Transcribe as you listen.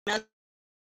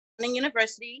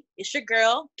University. It's your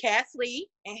girl, Cass Lee,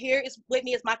 and here is with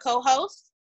me is my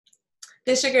co-host.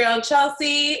 This your girl,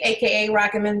 Chelsea, aka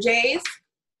Rockin' Them J's.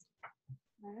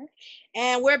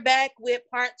 And we're back with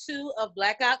part 2 of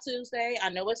Blackout Tuesday. I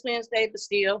know it's Wednesday, but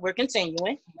still, we're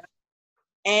continuing.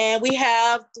 And we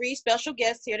have 3 special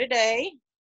guests here today.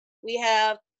 We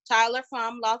have Tyler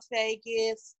from Las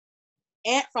Vegas,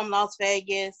 Ant from Las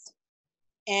Vegas,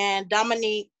 and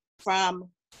Dominique from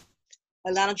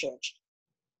Atlanta, Georgia.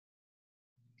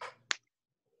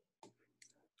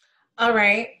 All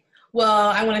right. Well,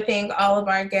 I want to thank all of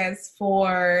our guests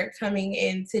for coming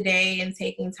in today and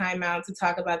taking time out to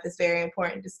talk about this very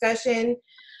important discussion.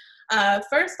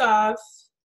 First off,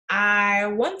 I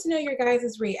want to know your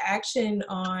guys' reaction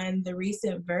on the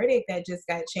recent verdict that just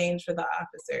got changed for the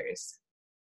officers.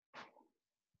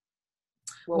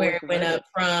 Where it went up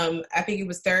from, I think it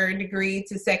was 3rd degree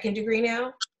to 2nd degree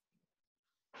now.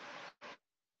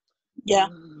 Yeah.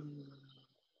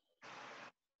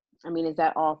 I mean, is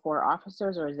that all 4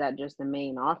 officers, or is that just the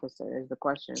main officer is the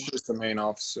question? Just the main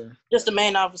officer. Just the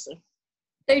main officer.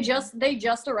 They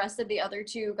just arrested the other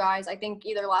 2 guys, I think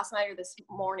either last night or this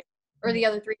morning, or the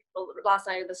other 3 people last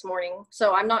night or this morning.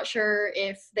 So I'm not sure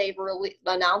if they've really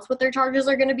announced what their charges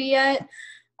are going to be yet.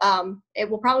 It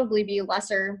will probably be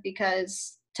lesser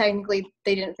because technically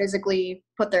they didn't physically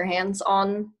put their hands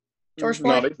on George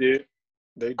Floyd. No, they did.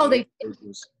 They did.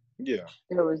 Yeah.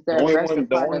 There was the only person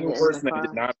that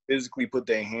did not physically put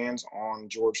their hands on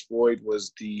George Floyd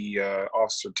was the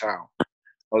officer Tao. I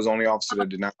was the only officer that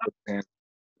did not put his hands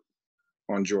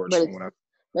on George.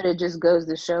 But it just goes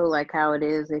to show like how it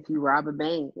is if you rob a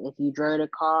bank, if you drove a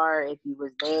car, if you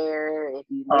was there, if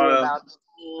you knew about the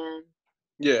plan.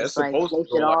 Yeah, it's supposed to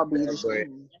should all be the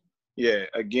same. Yeah,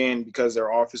 again, because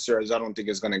they're officers, I don't think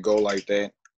it's going to go like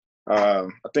that. I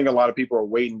think a lot of people are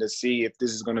waiting to see if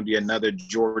this is going to be another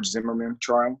George Zimmerman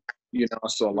trial,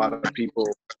 so a lot of people,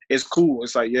 it's cool.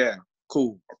 It's like, yeah,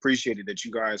 cool. Appreciate it that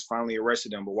you guys finally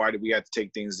arrested them, but why did we have to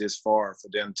take things this far for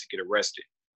them to get arrested?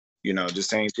 The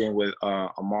same thing with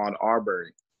Ahmaud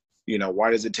Arbery.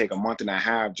 Why does it take a month and a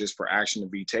half just for action to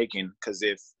be taken? Because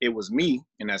if it was me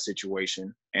in that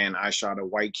situation and I shot a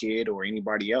white kid or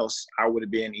anybody else, I would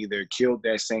have been either killed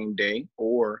that same day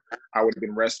or I would have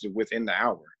been arrested within the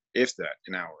hour. If that,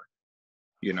 an hour,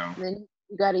 Then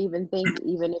you got to even think,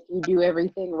 even if you do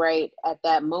everything right at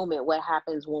that moment, what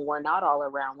happens when we're not all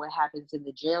around? What happens in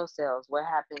the jail cells? What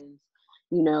happens,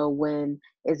 when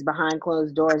it's behind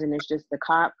closed doors and it's just the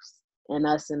cops and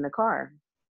us in the car?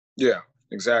 Yeah,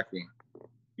 exactly.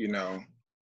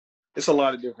 It's a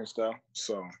lot of different stuff.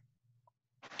 So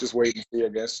just wait and see, I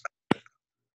guess.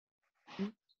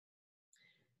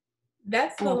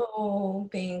 That's the whole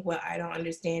thing. What I don't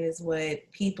understand is what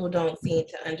people don't seem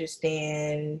to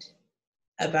understand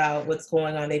about what's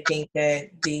going on. They think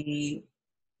that the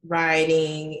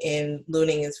rioting and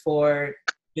looting is for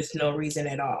just no reason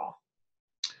at all.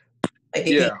 Like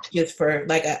they think just for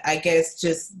I guess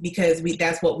just because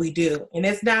that's what we do, and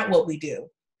it's not what we do.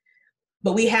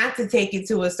 But we have to take it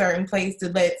to a certain place to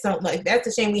let that's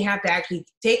a shame. We have to actually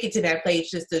take it to that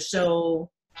place just to show.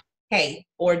 Hey,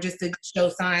 or just to show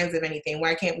signs of anything.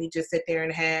 Why can't we just sit there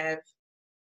and have,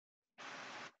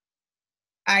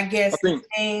 I guess, go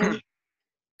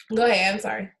ahead, I'm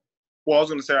sorry. Well, I was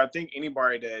going to say, I think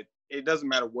anybody that, it doesn't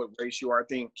matter what race you are, I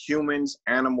think humans,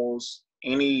 animals,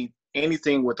 anything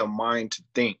with a mind to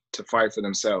think, to fight for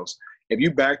themselves. If you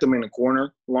back them in a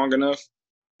corner long enough,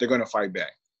 they're going to fight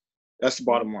back. That's the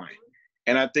bottom line.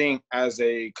 And I think as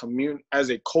a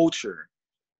culture,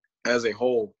 as a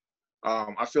whole,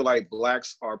 I feel like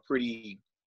Blacks we're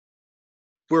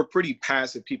pretty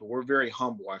passive people. We're very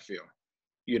humble, I feel,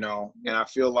 and I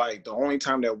feel like the only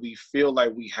time that we feel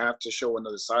like we have to show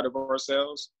another side of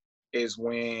ourselves is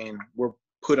when we're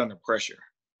put under pressure,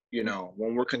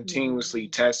 when we're continuously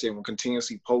tested, we're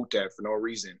continuously poked at for no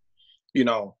reason,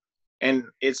 and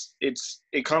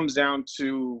it comes down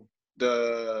to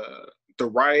the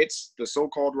riots, the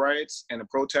so-called riots and the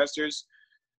protesters.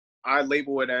 I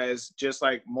label it as just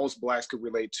like most Blacks could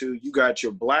relate to. You got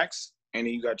your Blacks and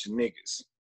then you got your niggas.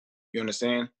 You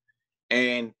understand?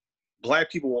 And Black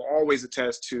people will always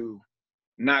attest to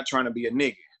not trying to be a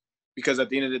nigga. Because at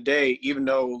the end of the day, even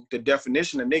though the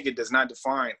definition of nigga does not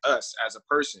define us as a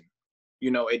person,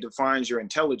 it defines your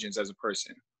intelligence as a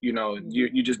person. You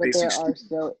just but basically. There are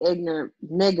still ignorant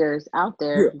niggers out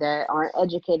there that aren't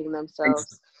educating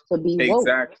themselves to be woke.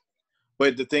 Exactly.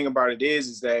 But the thing about it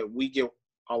is that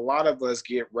a lot of us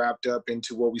get wrapped up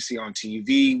into what we see on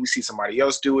TV. We see somebody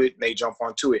else do it, and they jump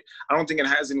onto it. I don't think it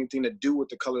has anything to do with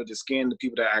the color of the skin, the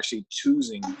people that are actually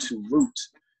choosing to loot.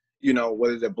 You know,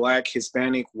 whether they're Black,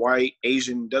 Hispanic, white,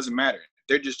 Asian, doesn't matter.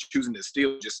 They're just choosing to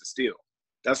steal just to steal.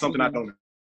 That's something I don't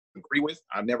agree with.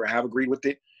 I never have agreed with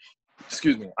it.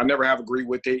 Excuse me. I never have agreed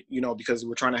with it, you know, because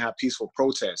we're trying to have peaceful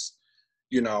protests,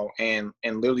 you know, and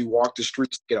literally walk the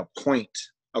streets to get a point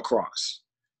across.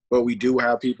 But we do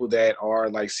have people that are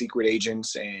like secret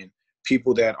agents and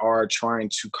people that are trying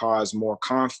to cause more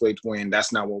conflict when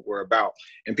that's not what we're about.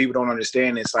 And people don't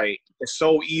understand. It's like, it's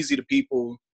so easy to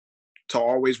people to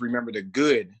always remember the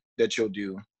good that you'll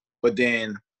do, but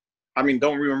then, I mean,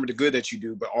 don't remember the good that you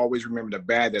do, but always remember the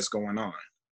bad that's going on.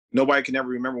 Nobody can ever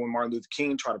remember when Martin Luther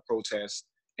King tried to protest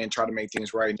and try to make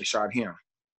things right and they shot him.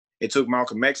 It took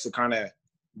Malcolm X to kind of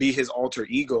be his alter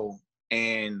ego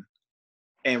and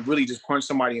really just punch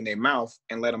somebody in their mouth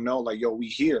and let them know, like, yo, we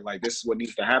here, like, this is what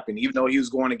needs to happen. Even though he was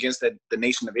going against the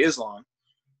Nation of Islam,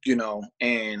 you know,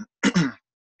 and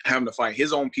having to fight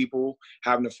his own people,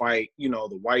 having to fight, you know,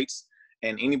 the whites,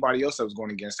 and anybody else that was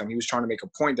going against him. He was trying to make a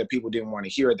point that people didn't want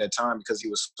to hear at that time because he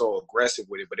was so aggressive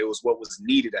with it, but it was what was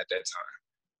needed at that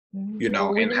time. You know,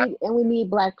 we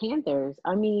need Black Panthers.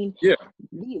 I mean, yeah,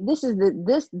 those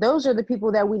are the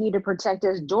people that we need to protect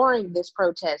us during this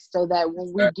protest, so that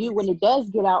when it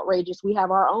does get outrageous, we have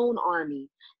our own army.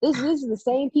 This is the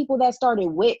same people that started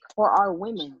WIC for our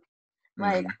women.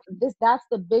 Like that's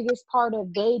the biggest part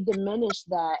of, they diminish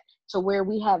that to where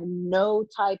we have no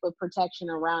type of protection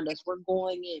around us. We're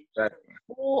going in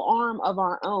full arm of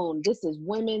our own. This is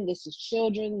women, this is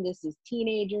children, this is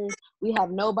teenagers. We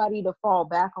have nobody to fall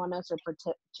back on us or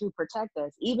to protect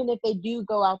us. Even if they do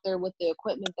go out there with the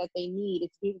equipment that they need,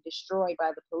 it's being destroyed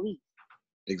by the police.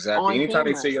 Exactly. Anytime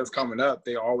they see us coming up,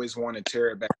 they always want to tear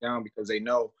it back down because they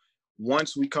know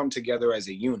once we come together as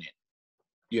a unit,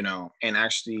 you know, and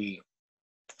actually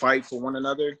fight for one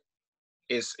another,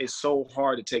 it's so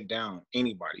hard to take down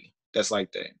anybody that's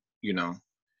like that, you know.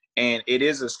 And it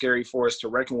is a scary force to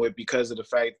reckon with because of the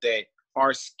fact that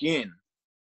our skin,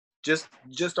 just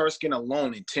our skin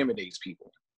alone, intimidates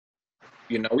people.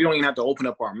 You know, we don't even have to open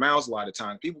up our mouths a lot of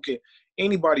times. People can,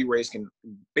 anybody race can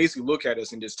basically look at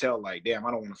us and just tell, like, damn,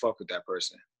 I don't want to fuck with that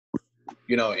person.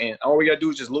 You know, and all we gotta do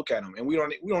is just look at them, and we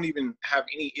don't even have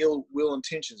any ill will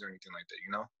intentions or anything like that,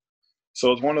 you know.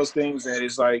 So it's one of those things that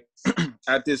is like,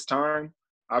 at this time,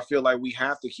 I feel like we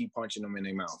have to keep punching them in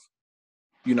their mouth,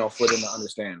 you know, for them to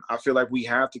understand. I feel like we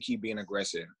have to keep being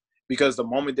aggressive because the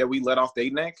moment that we let off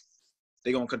their neck,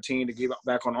 they're going to continue to give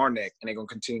back on our neck and they're going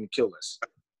to continue to kill us.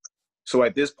 So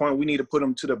at this point, we need to put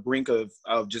them to the brink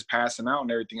of just passing out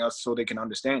and everything else so they can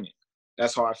understand it.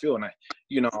 That's how I feel. And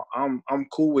I'm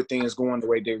cool with things going the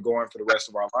way they're going for the rest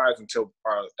of our lives until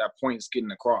that point is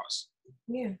getting across.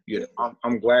 Yeah. You know,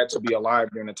 I'm glad to be alive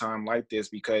during a time like this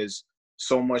because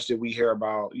so much that we hear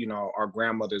about, you know, our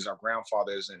grandmothers, our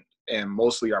grandfathers, and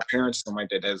mostly our parents, something like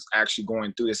that, that's actually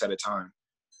going through this at a time,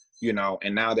 you know.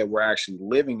 And now that we're actually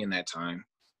living in that time,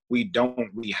 we don't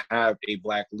really have a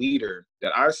Black leader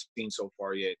that I've seen so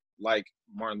far yet, like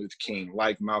Martin Luther King,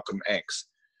 like Malcolm X,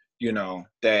 you know,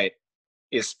 that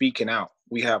is speaking out.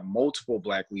 We have multiple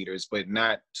Black leaders, but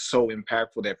not so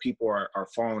impactful that people are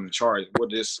following the charge.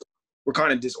 We're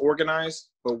kind of disorganized,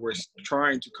 but we're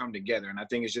trying to come together. And I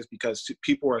think it's just because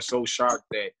people are so shocked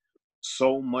that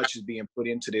so much is being put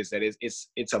into this, that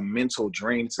it's a mental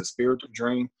drain, it's a spiritual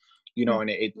drain, you know, and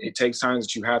it takes times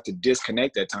that you have to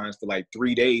disconnect at times for like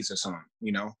 3 days or something,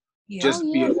 you know. Yeah. Because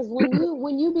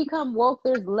when you become woke,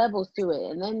 there's levels to it.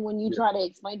 And then when you try to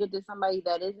explain it to somebody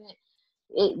that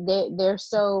isn't, they're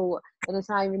so, and it's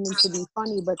not even meant to be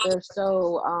funny, but they're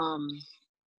so,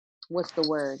 what's the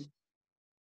word?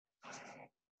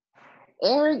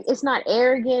 It's not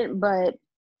arrogant, but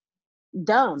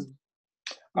dumb.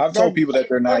 I've told people that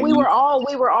they're naive. We were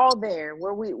all there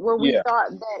where we thought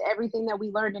that everything that we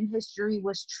learned in history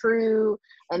was true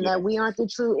and that we aren't the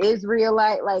true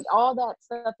Israelite, like all that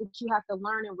stuff that you have to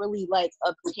learn and really like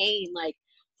obtain, like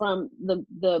from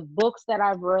the books that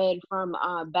I've read from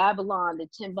Babylon to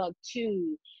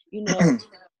Timbuktu, you know,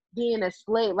 being a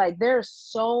slave. Like there's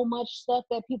so much stuff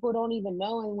that people don't even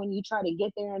know, and when you try to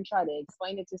get there and try to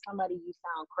explain it to somebody, you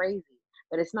sound crazy,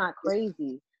 but it's not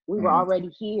crazy. We were already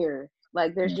here.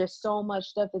 Like there's just so much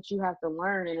stuff that you have to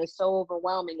learn, and it's so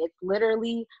overwhelming. It's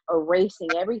literally erasing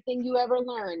everything you ever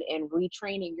learned and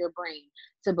retraining your brain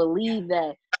to believe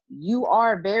that you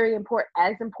are very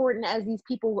important as these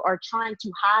people are trying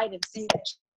to hide and see.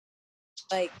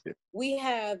 Like we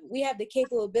have the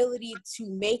capability to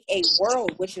make a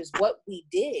world, which is what we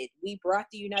did. We brought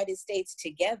the United States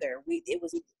together.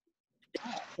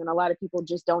 And a lot of people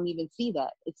just don't even see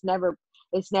that. It's never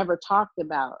talked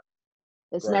about.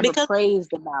 It's never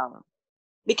praised about.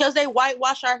 Because they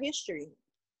whitewash our history.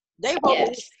 They wrote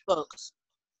these books.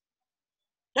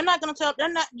 They're not gonna tell.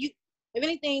 They're not you. If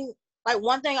anything, like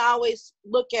one thing I always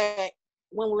look at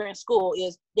when we're in school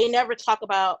is they never talk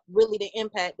about really the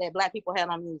impact that Black people had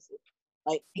on music.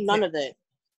 Like none of that.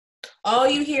 All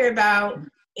you hear about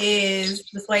is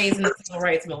the slaves and the civil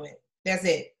rights movement. That's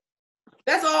it.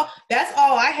 That's all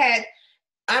I had.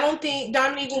 I don't think,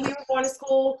 Dominique, when we were going to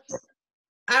school,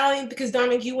 I don't think, because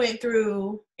Dominique, you went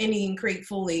through Indian Creek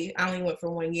fully. I only went for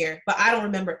 1 year, but I don't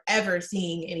remember ever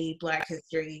seeing any Black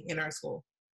history in our school,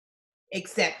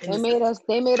 except in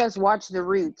they made us watch The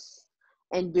Roots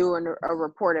and do a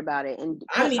report about it, and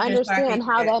I don't even understand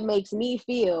how that makes me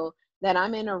feel, that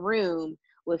I'm in a room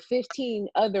with 15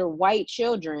 other white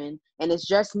children and it's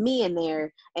just me in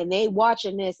there and they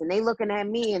watching this and they looking at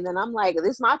me, and then I'm like,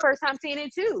 this is my first time seeing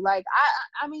it too. Like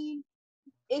I mean,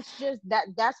 it's just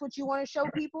that's what you want to show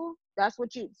people. That's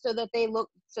what you, so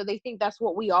they think that's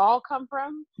what we all come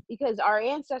from, because our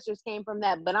ancestors came from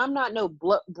that. But I'm not no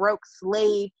broke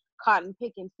slave cotton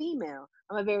picking female.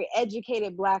 I'm a very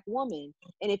educated Black woman,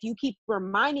 and if you keep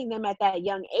reminding them at that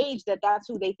young age that that's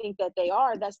who they think that they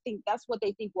are, that's what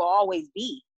they think will always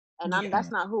be, and that's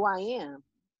not who I am.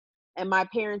 And my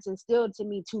parents instilled to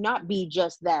me to not be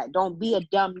just that. Don't be a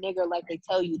dumb nigger like they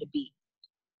tell you to be.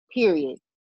 Period.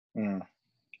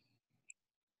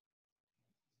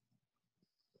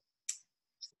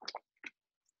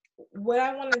 What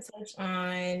I want to touch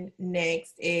on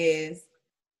next is,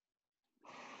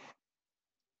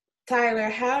 Tyler,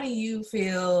 how do you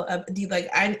feel?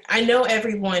 I know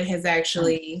everyone has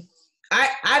actually,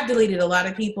 I've deleted a lot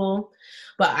of people,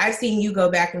 but I've seen you go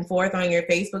back and forth on your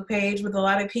Facebook page with a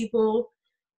lot of people.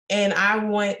 And I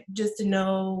want just to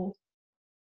know,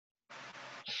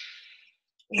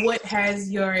 what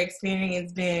has your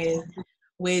experience been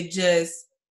with just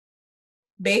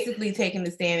basically taking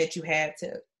the stand that you had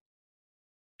to?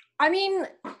 I mean,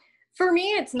 for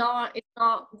me, it's not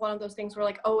one of those things where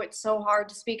like, oh, it's so hard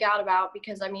to speak out about,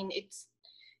 because I mean, it's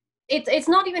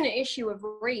not even an issue of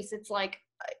race. It's like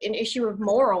an issue of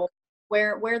moral.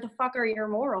 Where the fuck are your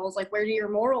morals? Like, where do your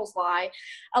morals lie?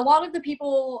 A lot of the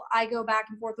people I go back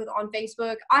and forth with on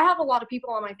Facebook, I have a lot of people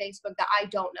on my Facebook that I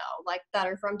don't know, like that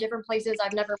are from different places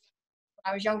I've never.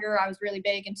 When I was younger, I was really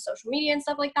big into social media and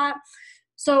stuff like that.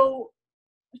 So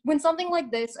when something like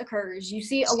this occurs, you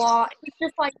see a lot. It's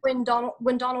just like when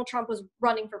Donald Trump was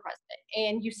running for president,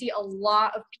 and you see a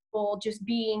lot of people just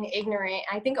being ignorant.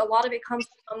 I think a lot of it comes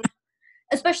from,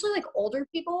 especially like older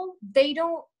people, they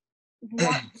don't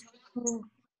want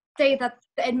to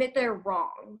admit they're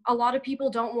wrong. A lot of people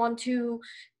don't want to,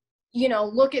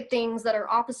 look at things that are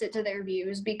opposite to their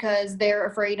views, because they're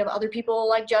afraid of other people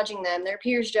like judging them, their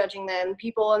peers judging them,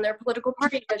 people in their political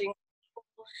party judging them,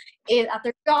 at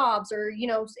their jobs, or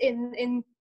in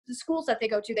the schools that they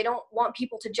go to. They don't want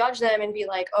people to judge them and be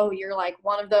like, oh, you're like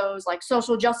one of those like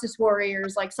social justice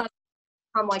warriors, like such,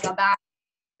 become like a bad,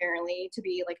 apparently, to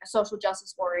be like a social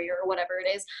justice warrior or whatever it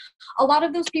is. A lot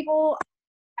of those people,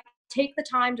 take the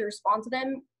time to respond to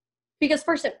them, because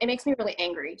first it makes me really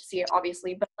angry to see it,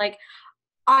 obviously, but like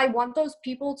I want those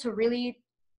people to really,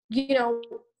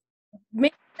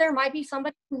 maybe there might be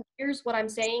somebody who hears what I'm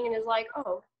saying and is like,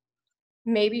 oh,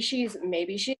 maybe she's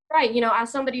right.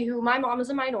 As somebody who, my mom is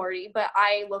a minority, but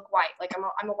I look white. Like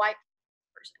I'm a white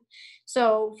person.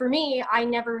 So for me, I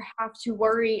never have to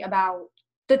worry about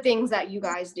the things that you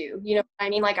guys do. You know what I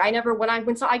mean? Like I never, when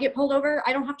I get pulled over,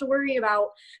 I don't have to worry about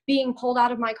being pulled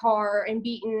out of my car and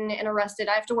beaten and arrested.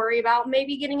 I have to worry about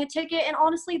maybe getting a ticket. And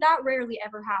honestly, that rarely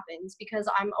ever happens, because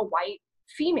I'm a white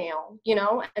female,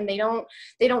 and they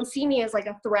don't see me as like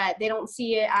a threat. They don't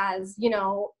see it as,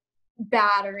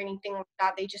 bad or anything like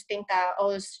that. They just think that,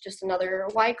 oh, this is just another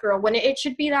white girl, when it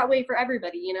should be that way for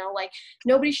everybody. Like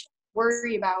nobody should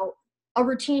worry about a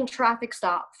routine traffic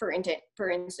stop, for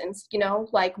instance,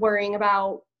 like worrying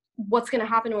about what's going to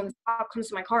happen when the cop comes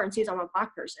to my car and sees I'm a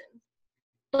Black person.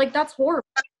 Like that's horrible.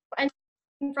 And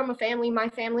from a family, my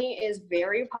family is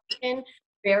very Republican,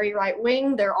 very right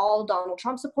wing. They're all Donald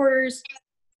Trump supporters.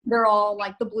 They're all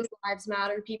like the Blue Lives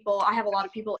Matter people. I have a lot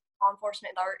of people in law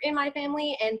enforcement that are in my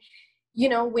family. And,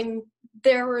 when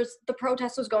the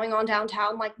protest was going on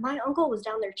downtown, like my uncle was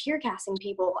down there tear gassing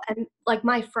people, and like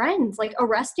my friends, like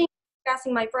arresting,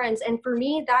 gassing my friends. And for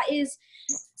me, that is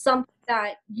something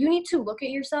that you need to look at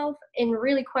yourself and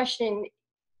really question,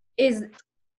 is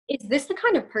this the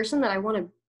kind of person that I want to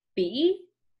be?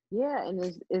 Yeah, and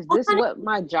is this what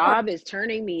my job is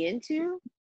turning me into?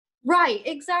 Right,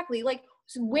 exactly. Like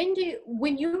when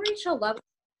you reach a level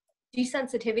of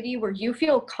desensitivity where you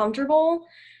feel comfortable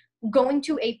going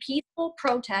to a peaceful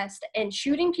protest and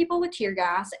shooting people with tear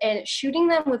gas and shooting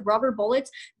them with rubber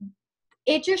bullets,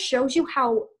 it just shows you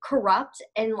how corrupt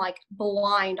and like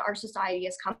blind our society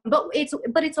has come. But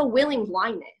it's a willing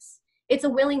blindness. It's a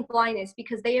willing blindness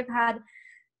because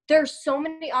there's so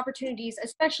many opportunities,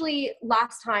 especially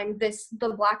last time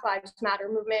the Black Lives Matter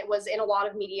movement was in a lot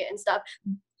of media and stuff.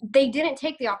 They didn't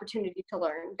take the opportunity to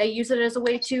learn. They use it as a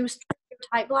way to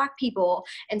stereotype Black people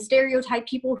and stereotype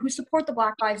people who support the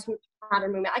Black Lives Matter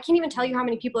movement. I can't even tell you how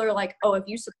many people are like, oh, if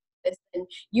you support this, then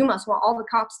you must want all the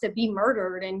cops to be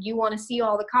murdered and you want to see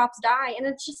all the cops die. And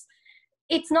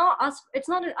it's not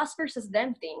an us versus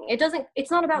them thing.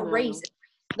 It's not about race.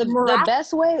 The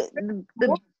best way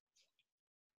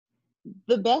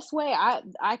the best way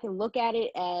I can look at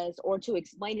it as, or to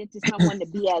explain it to someone to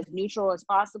be as neutral as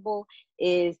possible,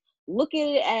 is look at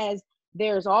it as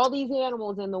there's all these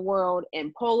animals in the world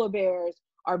and polar bears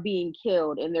are being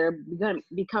killed and they're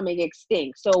becoming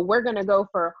extinct. So we're going to go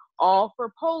for all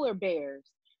for polar bears,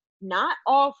 not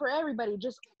all for everybody,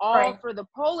 just all for the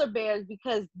polar bears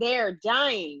because they're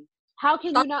dying. How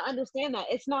can you not understand that?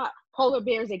 It's not polar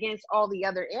bears against all the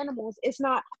other animals. It's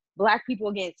not Black people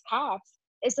against cops.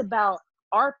 It's about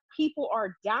our people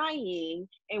are dying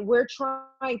and we're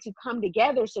trying to come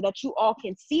together so that you all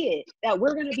can see it, that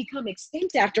we're going to become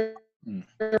extinct after if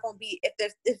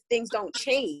things don't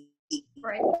change.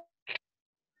 Right.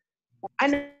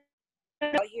 I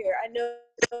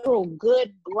know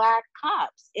good Black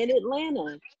cops in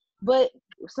Atlanta, but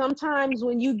sometimes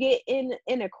when you get in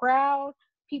a crowd,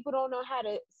 people don't know how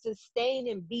to sustain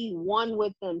and be one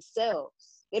with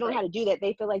themselves. They don't know how to do that.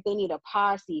 They feel like they need a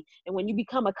posse. And when you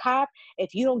become a cop,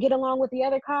 if you don't get along with the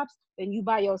other cops, then you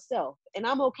by yourself. And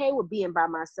I'm okay with being by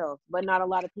myself, but not a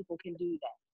lot of people can do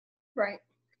that. Right.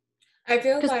 I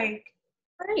feel like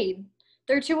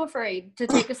they're too afraid to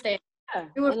take a stand. Yeah,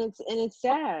 and it's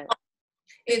sad.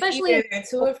 Especially either they're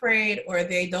too afraid or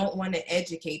they don't want to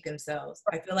educate themselves.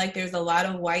 I feel like there's a lot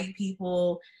of white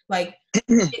people, like,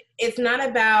 it's not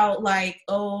about like,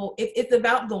 oh, it's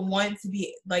about the want to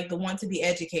be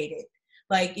educated.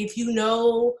 Like, if you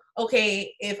know,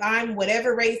 okay, if I'm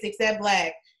whatever race except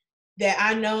Black, that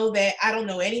I know that I don't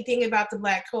know anything about the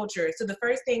Black culture. So the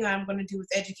first thing I'm going to do is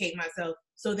educate myself.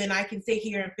 So then I can sit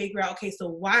here and figure out, okay, so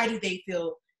why do they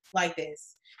feel like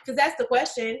this? Because that's the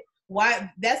question.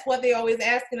 Why? That's what they always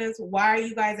asking us. Why are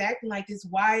you guys acting like this?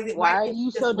 Why is it? Why are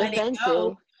you so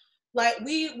defensive? Like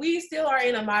we still are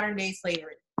in a modern day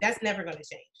slavery. That's never going to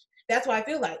change. That's why I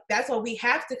feel like that's why we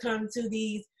have to come to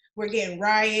these. We're getting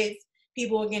riots.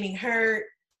 People are getting hurt.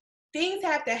 Things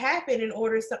have to happen in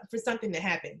order for something to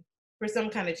happen, for some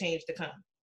kind of change to come.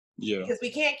 Yeah. Because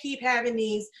we can't keep having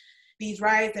these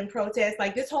riots and protests.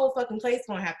 Like, this whole fucking place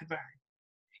gonna have to burn.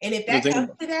 And if that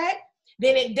comes to that,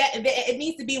 then it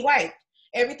needs to be wiped.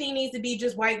 Everything needs to be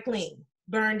just wiped clean,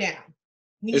 burned down.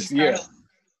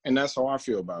 And that's how I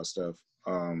feel about stuff.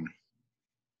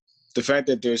 The fact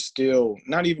that there's still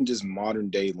not even just modern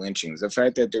day lynchings, the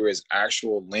fact that there is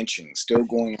actual lynching still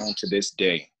going on to this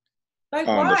day. Like,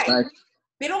 why?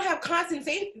 They don't have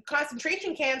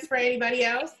concentration camps for anybody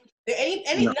else.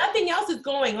 Nothing else is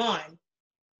going on.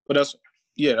 But that's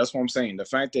what I'm saying. The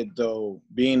fact that, though,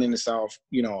 being in the South,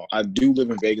 I do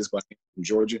live in Vegas, but I'm from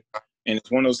Georgia. And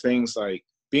it's one of those things, like,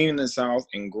 being in the South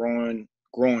and growing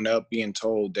up being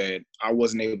told that I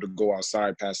wasn't able to go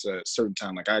outside past a certain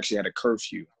time. Like, I actually had a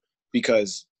curfew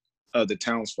because of the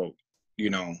townsfolk,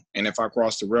 and if I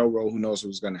crossed the railroad, who knows what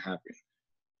was going to happen.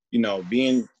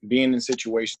 Being in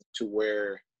situations to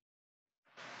where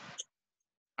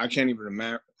I can't even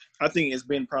remember. I think it's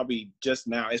been probably just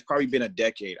now, it's probably been a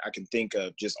decade I can think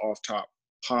of just off top,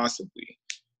 possibly,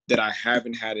 that I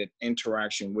haven't had an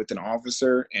interaction with an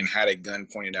officer and had a gun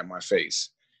pointed at my face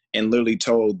and literally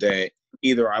told that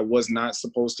either I was not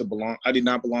supposed to belong, I did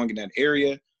not belong in that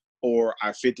area, or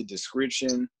I fit the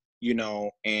description,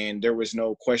 and there was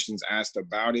no questions asked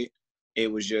about it.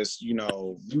 It was just, you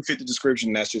fit the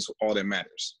description, that's just all that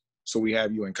matters. So we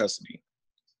have you in custody,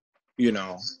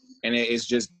 and it's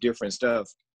just different stuff.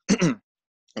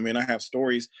 I mean, I have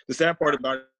stories. The sad part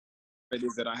about it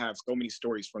is that I have so many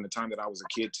stories from the time that I was a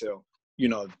kid till,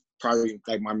 probably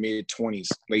like my mid-20s,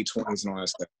 late 20s and all that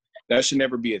stuff. That should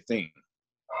never be a thing,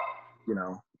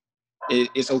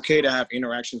 It's okay to have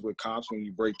interactions with cops when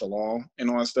you break the law and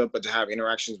all that stuff, but to have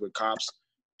interactions with cops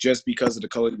just because of the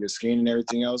color of your skin and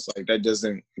everything else, like, that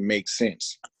doesn't make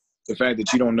sense. The fact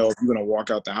that you don't know if you're going to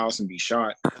walk out the house and be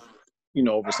shot,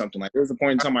 over something. Like, there was a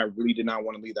point in time I really did not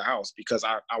want to leave the house because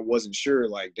I wasn't sure,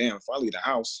 like, damn, if I leave the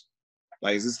house,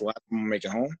 like, is this the last time I'm going to make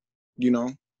it home?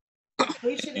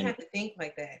 We shouldn't have to think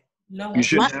like that. No, you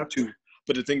shouldn't have to.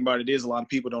 But the thing about it is, a lot of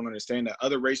people don't understand that.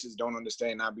 Other races don't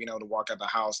understand not being able to walk out the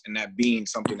house and that being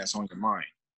something that's on your mind.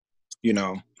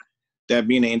 that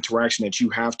being an interaction that you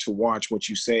have to watch what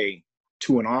you say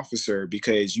to an officer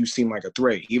because you seem like a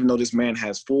threat. Even though this man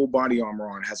has full body armor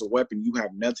on, has a weapon, you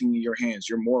have nothing in your hands.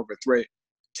 You're more of a threat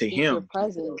to It's him. your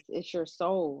presence. It's your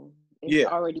soul. It's Yeah.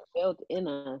 already built in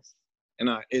us. And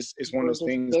it's one of We're those just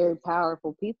things. very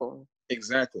powerful people.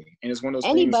 Exactly. And it's one of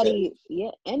those things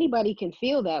that, Anybody can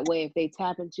feel that way if they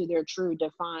tap into their true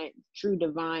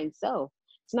divine self.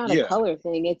 It's not a color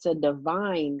thing, it's a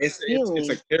divine feeling. It's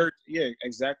a character. Yeah,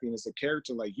 exactly. And it's a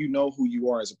character, like, you know who you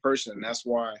are as a person. And that's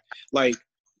why, like,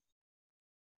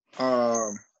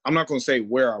 I'm not going to say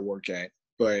where I work at,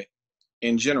 but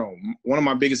in general, one of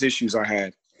my biggest issues I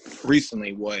had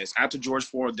recently was after George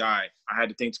Floyd died, I had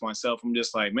to think to myself, I'm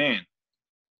just like, man,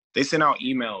 they sent out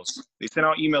emails. They sent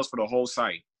out emails for the whole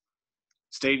site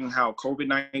stating how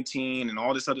COVID-19 and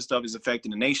all this other stuff is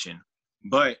affecting the nation.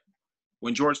 But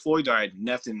when George Floyd died,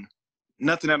 nothing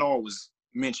at all was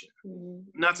mentioned.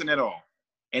 Nothing at all.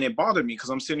 And it bothered me because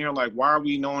I'm sitting here like, why are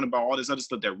we knowing about all this other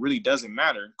stuff that really doesn't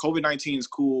matter? COVID-19 is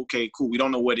cool. Okay, cool. We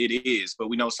don't know what it is, but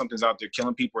we know something's out there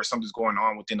killing people or something's going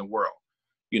on within the world,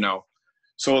 you know?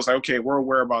 So it's like, okay, we're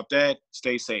aware about that.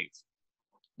 Stay safe.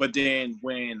 But then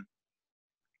when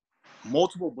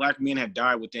multiple Black men have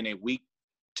died within a week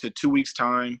to 2 weeks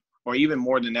time, or even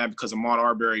more than that, because of Ahmaud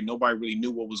Arbery, nobody really knew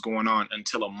what was going on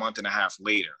until a month and a half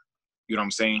later. You know what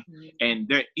I'm saying? And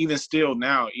there, even still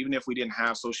now, even if we didn't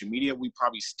have social media, we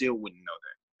probably still wouldn't know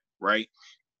that, right?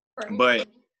 But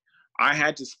I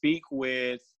had to speak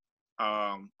with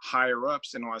higher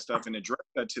ups and all that stuff and address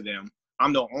that to them.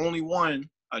 I'm the only one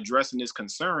addressing this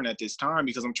concern at this time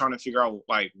because I'm trying to figure out,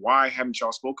 like, why haven't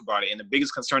y'all spoke about it? And the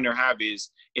biggest concern they have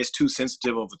is it's too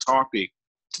sensitive of a topic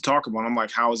to talk about. I'm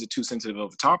like, how is it too sensitive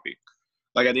of a topic?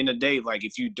 Like, at the end of the day, like,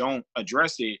 if you don't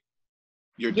address it,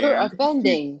 you're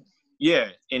offending. Yeah,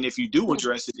 and if you do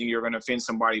address it, then you're going to offend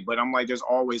somebody. But I'm like, there's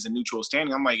always a neutral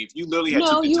standing. I'm like, if you literally had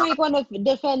you ain't going to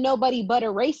defend nobody but a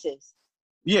racist.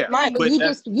 Yeah, right. But you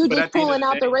just pulling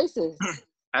out the racist.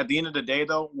 At the end of the day,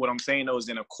 though, what I'm saying though is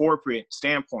in a corporate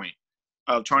standpoint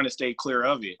of trying to stay clear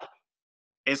of it.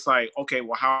 It's like, okay,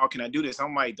 well, how can I do this?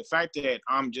 I'm like, the fact that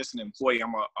I'm just an employee,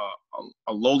 I'm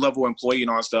a low-level employee and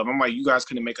all that stuff. I'm like, you guys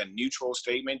couldn't make a neutral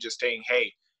statement just saying,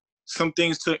 hey, some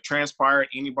things transpired.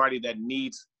 Anybody that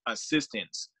needs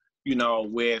assistance, you know,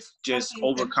 with just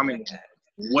overcoming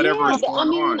whatever is going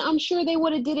on. I'm sure they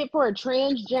would have did it for a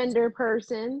transgender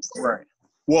person. Right.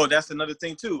 Well, that's another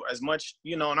thing too. As much,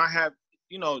 you know, and I have,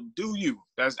 you know, do you?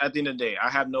 That's at the end of the day. I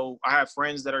have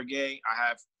friends that are gay. I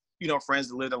have, you know, friends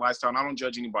that live the lifestyle. And I don't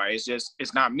judge anybody. It's just,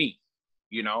 it's not me,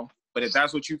 you know. But if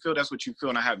that's what you feel, that's what you feel,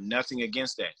 and I have nothing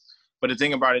against that. But the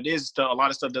thing about it is, a lot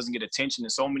of stuff doesn't get attention,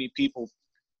 and so many people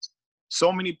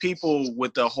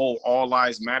with the whole all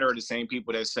lives matter are the same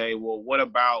people that say, well, what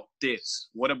about this?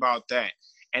 What about that?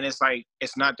 And it's like,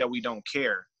 it's not that we don't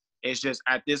care. It's just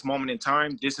at this moment in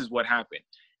time, this is what happened.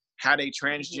 Had a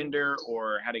transgender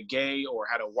or had a gay or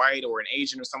had a white or an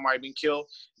Asian or somebody been killed,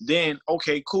 then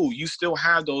okay, cool. You still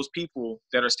have those people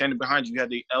that are standing behind you. You have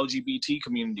the LGBT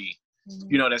community,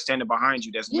 you know, that's standing behind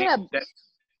you. That's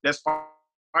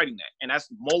fighting that, and that's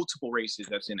multiple races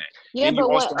that's in that. Yeah, then but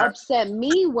what upset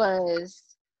me was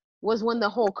when the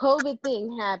whole COVID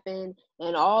thing happened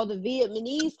and all the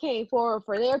Vietnamese came forward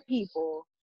for their people,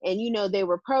 and you know they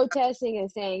were protesting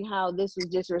and saying how this was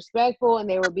disrespectful and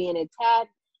they were being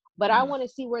attacked. But I want to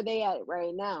see where they at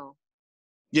right now.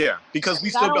 Yeah, because we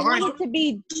stood behind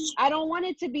you. I don't want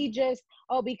it to be just,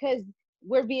 oh, because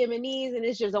we're Vietnamese and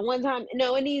it's just a one time.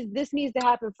 No, this needs to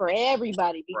happen for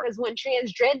everybody, because when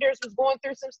transgenders was going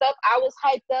through some stuff, I was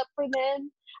hyped up for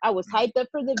them. I was hyped up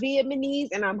for the Vietnamese,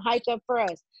 and I'm hyped up for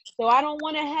us. So I don't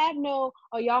want to have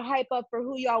y'all hype up for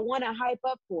who y'all want to hype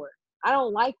up for. I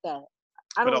don't like that.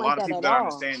 But a lot of people that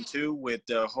understand too, with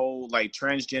the whole like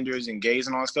transgenders and gays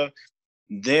and all that stuff,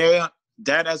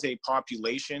 that as a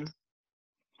population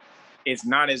is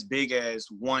not as big as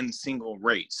one single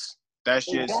race. That's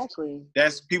just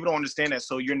people don't understand that.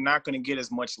 So you're not going to get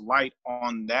as much light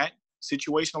on that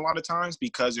situation a lot of times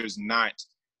because there's not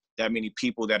that many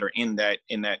people that are in that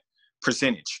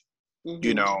percentage,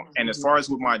 you know. And as far as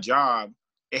with my job,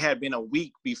 it had been a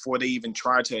week before they even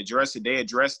tried to address it. They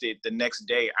addressed it the next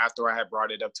day after I had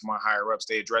brought it up to my higher ups.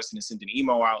 They addressed it and sent an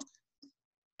email out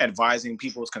advising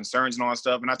people's concerns and all that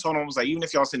stuff. And I told them, I was like, even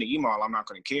if y'all send an email, I'm not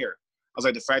going to care. I was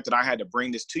like, the fact that I had to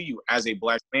bring this to you as a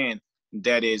Black man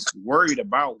that is worried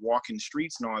about walking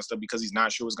streets and all that stuff because he's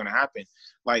not sure what's going to happen,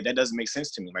 like, that doesn't make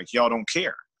sense to me. Like, y'all don't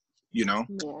care, you know?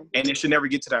 Yeah. And it should never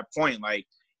get to that point. Like,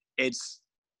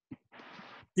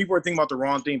 people are thinking about the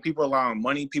wrong thing. People are allowing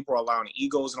money. People are allowing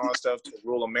egos and all that stuff to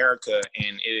rule America.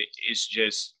 And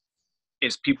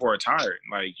it's people are tired.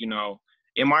 Like, you know,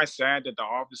 Am I sad that the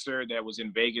officer that was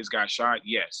in Vegas got shot?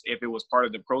 Yes. If it was part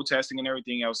of the protesting and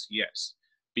everything else, yes.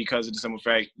 Because of the simple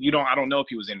fact, I don't know if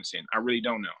he was innocent. I really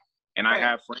don't know. And I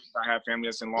have friends, I have family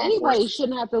that's in law Anybody enforcement.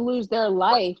 shouldn't have to lose their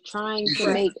life trying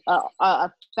to make a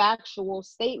factual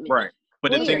statement. Right.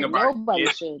 But the thing about nobody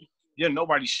it, should. Yeah,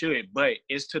 nobody should. But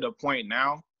it's to the point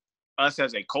now, us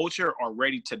as a culture are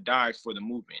ready to die for the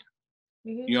movement.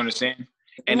 You understand?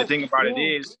 And the thing about it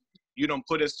is, you don't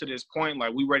put us to this point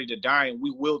like we ready to die, and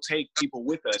we will take people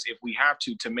with us if we have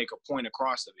to make a point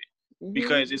across of it.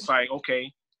 Because it's like,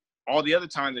 okay, all the other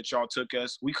times that y'all took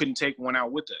us, we couldn't take one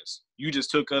out with us. You just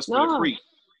took us for the free.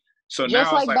 So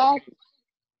just now like it's like, back,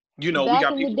 we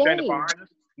got people standing behind us.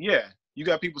 Yeah, you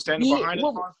got people standing behind us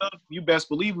and all stuff. You best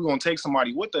believe we're gonna take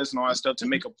somebody with us and all that stuff to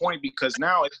make a point, because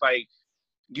now it's like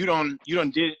you don't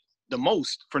did the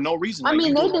most for no reason. I like,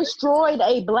 mean, they destroyed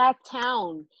a black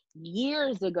town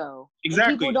years ago.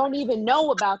 Exactly. And people don't even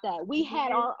know about that. We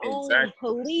had our own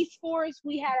police force.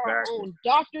 We had our own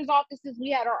doctor's offices. We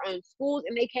had our own schools,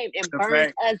 and they came and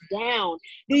burned us down.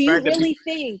 Do you really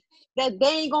think that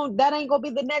that ain't gonna be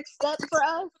the next step for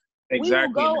us?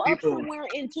 Exactly. We will go up somewhere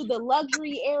into the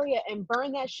luxury area and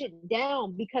burn that shit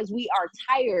down because we are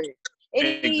tired.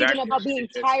 It ain't even about being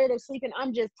tired of sleeping.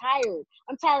 I'm just tired.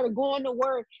 I'm tired of going to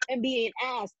work and being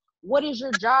asked, what is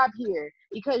your job here?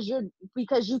 Because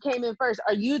you came in first.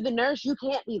 Are you the nurse? You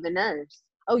can't be the nurse.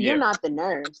 Oh, you're not the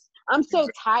nurse. I'm so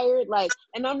tired,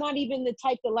 and I'm not even the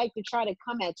type to like to try to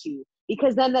come at you,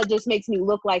 because then that just makes me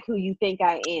look like who you think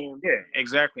I am. Yeah,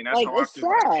 exactly. And that's how I feel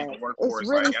like in the workforce. It's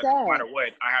really sad. No matter what,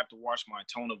 I have to watch my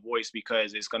tone of voice,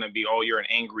 because it's gonna be, oh, you're an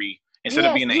angry. Instead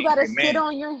of being an you gotta angry sit man,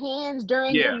 on your hands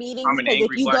during your meetings, I'm an because if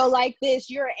angry you black go like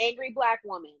this, you're an angry black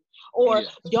woman. Or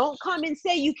don't come and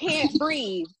say you can't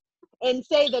breathe and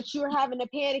say that you're having a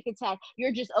panic attack.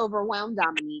 You're just overwhelmed,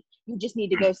 Dominique. You just need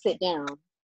to go sit down.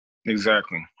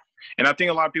 Exactly. And I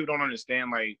think a lot of people don't understand,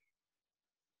 like,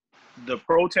 the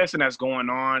protesting that's going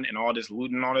on and all this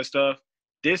looting and all this stuff.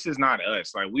 This is not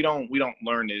us. Like, we don't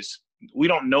learn this. We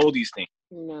don't know these things.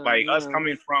 Us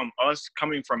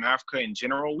coming from Africa in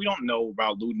general, we don't know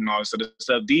about looting and all this other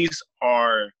stuff. These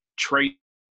are traits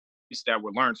that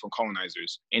were learned from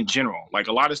colonizers in general. Like,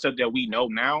 a lot of stuff that we know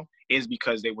now is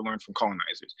because they were learned from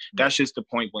colonizers. That's just the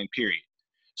point blank period.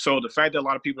 So the fact that a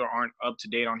lot of people aren't up to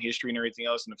date on history and everything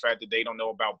else, and the fact that they don't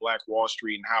know about Black Wall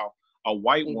Street and how a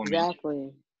white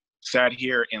woman sat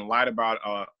here and lied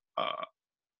about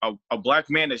a black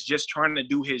man that's just trying to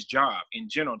do his job in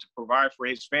general to provide for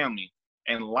his family,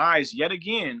 and lies yet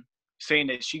again, saying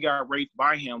that she got raped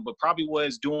by him, but probably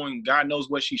was doing God knows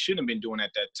what she shouldn't have been doing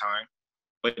at that time,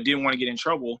 but didn't want to get in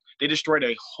trouble. They destroyed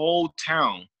a whole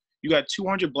town. You got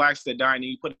 200 blacks that died, and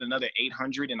you put another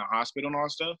 800 in a hospital and all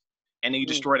that stuff, and then you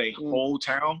destroyed a whole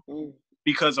town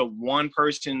because of one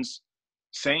person's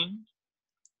saying.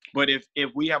 But if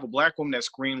we have a black woman that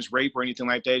screams rape or anything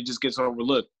like that, it just gets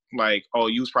overlooked. Like, oh,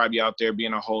 you was probably out there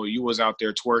being a hoe, you was out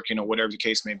there twerking, or whatever the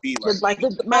case may be.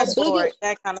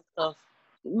 That kind of stuff.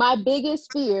 My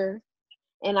biggest fear,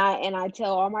 and I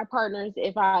tell all my partners,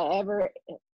 if I ever,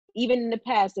 even in the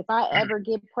past, if I ever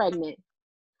get pregnant,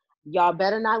 y'all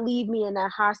better not leave me in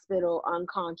that hospital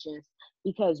unconscious,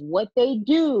 because what they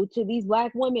do to these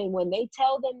black women when they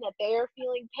tell them that they are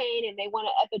feeling pain and they want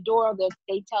an epidural,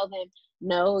 they tell them,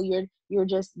 no, you're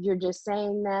just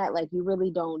saying that, like, you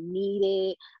really don't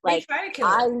need it. Like,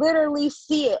 I literally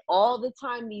see it all the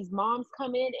time. These moms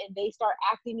come in and they start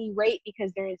acting irate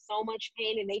because they're in so much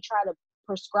pain, and they try to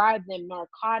prescribe them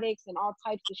narcotics and all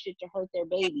types of shit to hurt their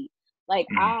baby. Like,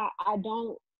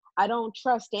 I don't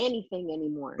trust anything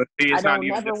anymore. I don't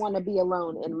never want to be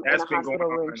alone in a hospital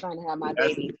room trying to have my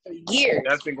baby for years.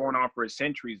 That's been going on for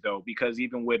centuries, though, because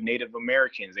even with Native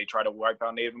Americans, they try to wipe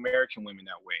out Native American women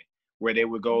that way, where they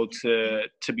would go to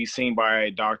be seen by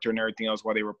a doctor and everything else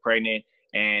while they were pregnant,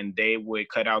 and they would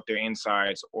cut out their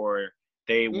insides, or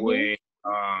they would,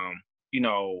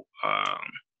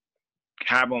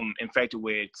 have them infected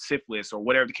with syphilis or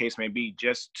whatever the case may be,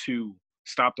 just to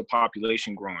stop the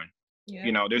population growing.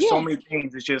 Yeah. There's so many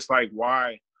things. It's just like,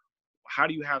 how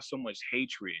do you have so much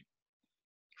hatred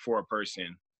for a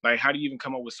person? Like, how do you even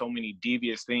come up with so many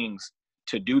devious things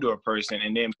to do to a person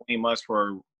and then blame us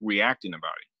for reacting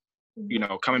about it?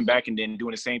 Coming back and then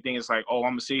doing the same thing. It's like, oh,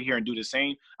 I'm gonna sit here and do the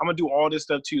same. I'm gonna do all this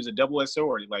stuff too. It's a double-edged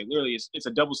sword. Like, literally, it's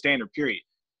a double standard, period.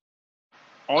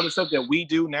 All the stuff that we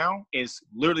do now is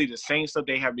literally the same stuff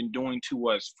they have been doing to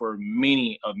us for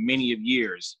many of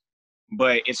years.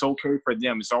 But it's okay for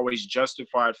them. It's always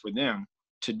justified for them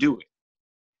to do it.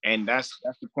 And that's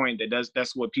the point.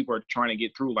 That's what people are trying to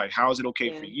get through. Like, how is it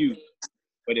okay for you,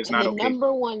 but it's not okay?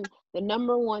 The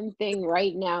number one thing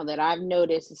right now that I've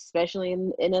noticed, especially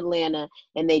in Atlanta,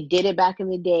 and they did it back in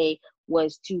the day,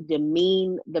 was to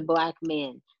demean the Black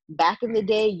man. Back in the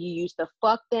day, you used to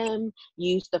fuck them,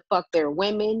 you used to fuck their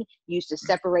women, you used to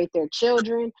separate their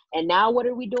children, and now what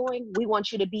are we doing? We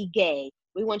want you to be gay.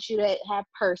 We want you to have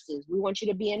purses. We want you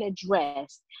to be in a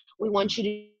dress. We want you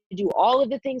to do all of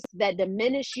the things that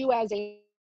diminish you as a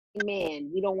man.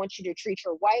 We don't want you to treat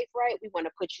your wife right. We want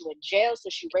to put you in jail so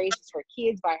she raises her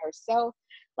kids by herself.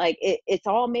 Like it's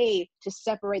all made to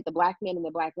separate the Black man and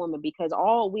the Black woman, because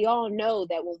we all know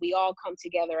that when we all come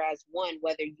together as one,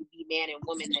 whether you be man and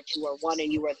woman, that you are one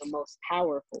and you are the most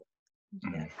powerful.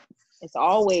 Yeah. It's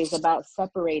always about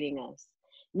separating us,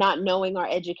 not knowing our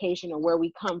education or where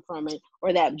we come from,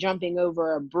 or that jumping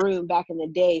over a broom back in the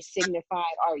day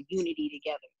signified our unity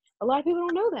together. A lot of people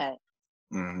don't know that.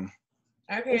 Mm-hmm.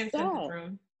 Our parents jumped the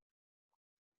broom.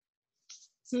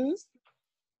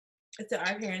 It's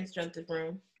our parents jumped the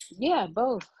broom. Yeah,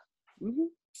 both. Mm-hmm.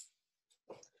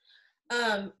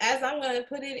 As I'm gonna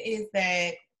put it, is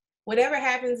that whatever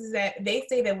happens is that they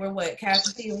say that we're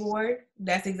casualty award.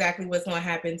 That's exactly what's gonna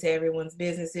happen to everyone's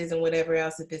businesses and whatever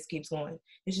else if this keeps going.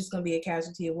 It's just gonna be a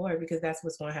casualty award because that's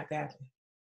what's gonna have to happen.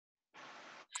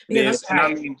 Because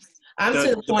I'm tired. I'm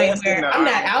to the point where I'm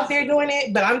not out there doing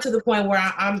it, but I'm to the point where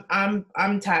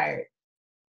I'm tired.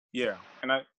 Yeah,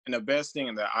 and the best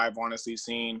thing that I've honestly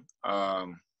seen,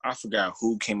 I forgot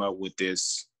who came up with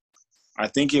this. I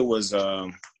think it was I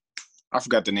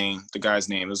forgot the guy's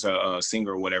name. It was a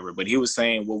singer or whatever, but he was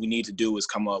saying what we need to do is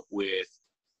come up with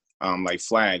like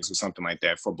flags or something like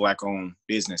that for Black-owned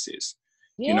businesses.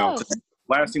 Yeah. You know, 'cause the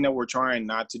last thing that we're trying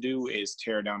not to do is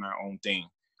tear down our own thing.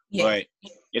 Yeah. But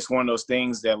it's one of those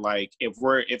things that, like, if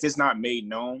it's not made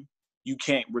known, you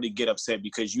can't really get upset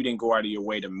because you didn't go out of your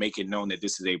way to make it known that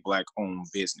this is a Black-owned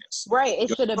business. Right. It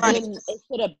should have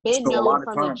been known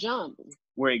from the jump.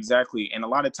 Where exactly, and a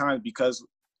lot of times because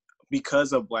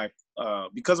of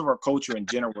because of our culture in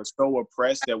general, we're so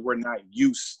oppressed that we're not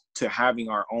used to having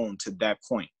our own to that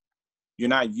point. You're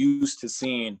not used to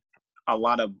seeing a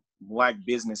lot of Black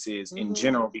businesses in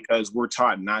general because we're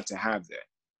taught not to have that.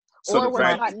 So or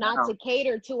we're taught not to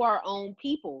cater to our own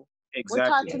people. Exactly. We're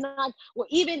taught to not. Well,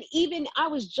 even I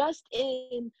was just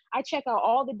I check out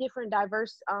all the different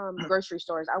diverse grocery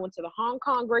stores. I went to the Hong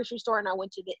Kong grocery store and I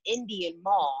went to the Indian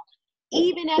Mall.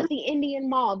 Even at the Indian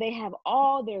Mall, they have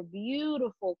all their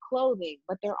beautiful clothing,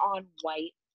 but they're on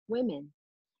white women.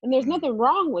 And there's nothing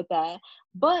wrong with that.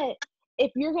 But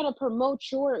if you're going to promote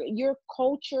your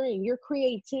culture and your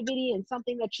creativity and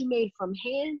something that you made from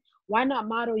hand, why not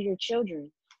model your children?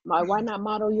 Why not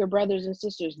model your brothers and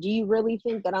sisters? Do you really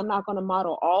think that I'm not going to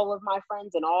model all of my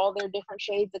friends and all their different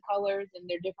shades of colors and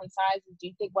their different sizes? Do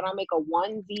you think when I make a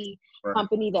onesie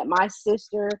company that my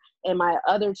sister and my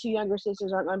other two younger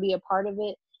sisters aren't going to be a part of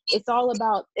it? It's all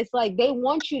about, it's like they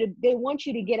want you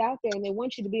to get out there and they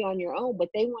want you to be on your own, but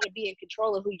they want to be in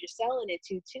control of who you're selling it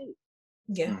to too.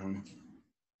 Yeah.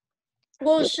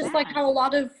 Well, it's just like how a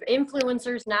lot of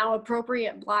influencers now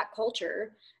appropriate Black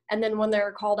culture, and then when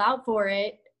they're called out for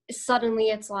it, suddenly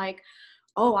it's like,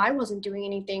 oh, I wasn't doing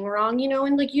anything wrong, you know.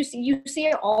 And like you see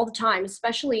it all the time,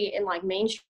 especially in like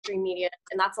mainstream media,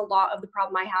 and that's a lot of the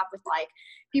problem I have with like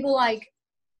people like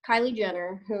Kylie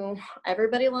Jenner, who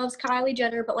everybody loves Kylie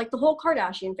Jenner, but like the whole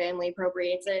Kardashian family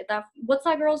appropriates it. What's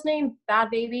that girl's name? Bad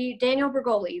Baby, Danielle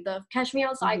Bergoli, the Catch Me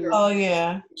Outside girl. Oh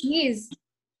yeah, she's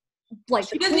like,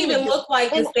 she doesn't even look like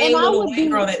the same little white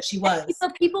girl that she was.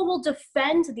 But people will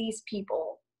defend these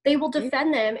people. They will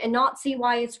defend them and not see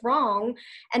why it's wrong,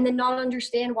 and then not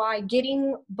understand why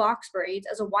getting box braids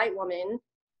as a white woman,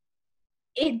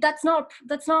 that's not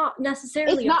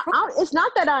necessarily. It's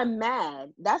not that I'm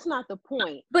mad. That's not the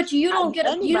point. But you don't get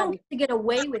to get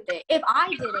away with it. If I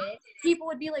did it, people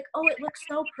would be like, "Oh, it looks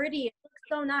so pretty. It looks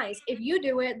so nice." If you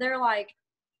do it, they're like,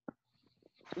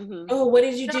 "Oh, what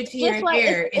did you do to your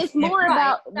hair?" It's more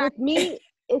about with me.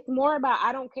 It's more about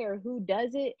I don't care who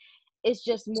does it. It's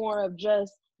just more of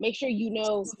just make sure you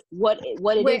know what it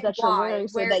is that you're wearing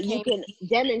so that you can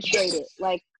demonstrate it.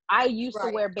 Like I used to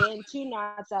wear Bantu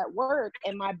knots at work,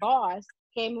 and my boss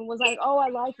came and was like, "Oh, I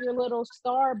like your little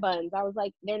star buns." I was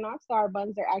like, "They're not star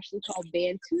buns. They're actually called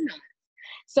Bantu knots."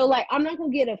 So like, I'm not gonna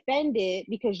get offended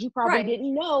because you probably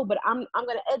didn't know, but I'm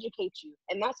gonna educate you,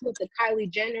 and that's what the Kylie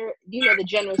Jenner, the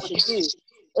Jenners should do.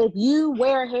 If you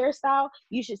wear a hairstyle,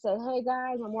 you should say, "Hey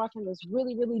guys, I'm rocking this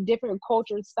really, really different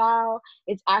cultured style.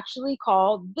 It's actually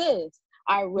called this.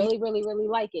 I really, really, really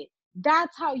like it."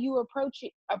 That's how you approach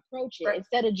it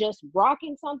instead of just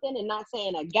rocking something and not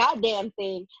saying a goddamn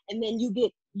thing, and then you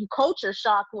culture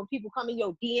shocked when people come in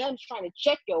your DMs trying to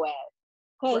check your ass.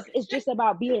 Because it's just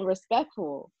about being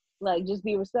respectful. Like, just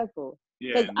be respectful.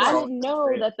 Yeah, Because and that's I all didn't know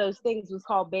that those things was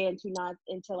called Bantu knots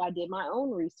until I did my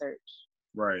own research.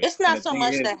 right. It's And not the so thing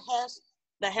much is, the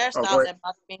oh, hairstyles go ahead. that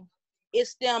bother me.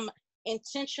 It's them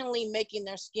intentionally making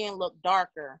their skin look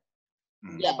darker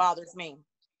Mhm. Yes. that bothers me.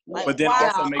 Like, But then why,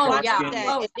 also making why our do skin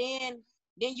that? look. And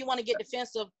then you want to get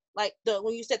defensive, like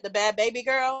when you said the bad baby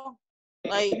girl,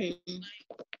 like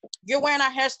you're wearing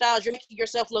our hairstyles, you're making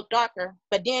yourself look darker,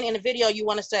 but then in the video you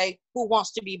want to say who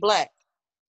wants to be black.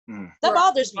 That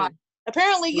bothers me.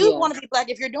 Apparently you want to be black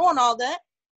if you're doing all that.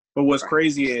 But what's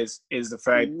crazy is the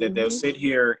fact that they'll sit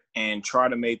here and try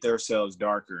to make themselves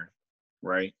darker,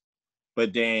 right?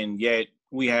 But then yet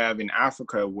we have in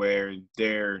Africa where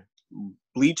they're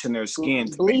bleaching their skin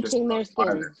to make Bleaching their themselves skin.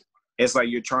 darker. It's like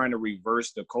you're trying to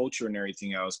reverse the culture and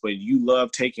everything else, but you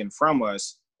love taking from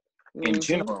us in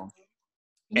general.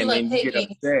 You And like then you get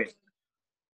taking upset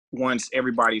once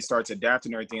everybody starts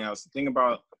adapting and everything else.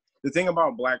 The thing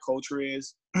about Black culture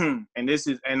is, and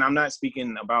I'm not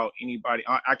speaking about anybody.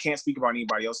 I can't speak about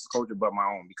anybody else's culture but my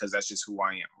own, because that's just who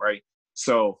I am, right?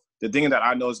 So the thing that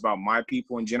I notice about my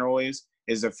people in general is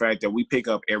the fact that we pick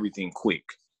up everything quick.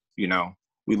 You know,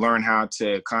 we learn how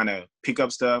to kind of pick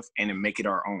up stuff and then make it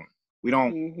our own. We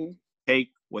don't take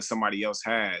what somebody else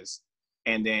has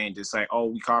and then just like, oh,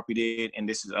 we copied it and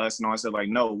this is us and all that stuff. Like,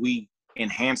 no, we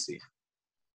enhance it.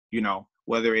 You know,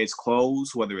 whether it's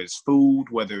clothes, whether it's food,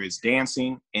 whether it's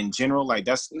dancing in general, like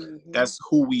that's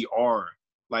who we are.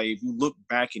 Like, if you look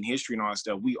back in history and all that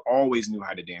stuff, we always knew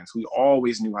how to dance. We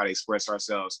always knew how to express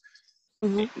ourselves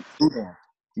through them.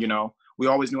 You know, we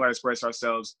always knew how to express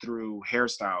ourselves through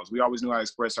hairstyles. We always knew how to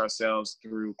express ourselves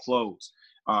through clothes.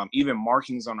 Even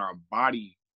markings on our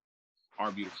body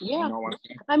are beautiful. Yeah. You know what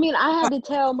I mean, I had to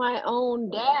tell my own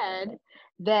dad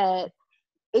that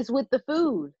it's with the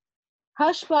food.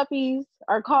 Hush puppies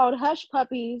are called hush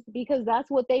puppies because that's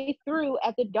what they threw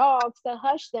at the dogs to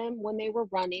hush them when they were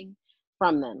running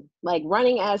from them, like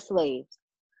running as slaves.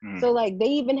 So like they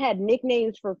even had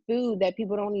nicknames for food that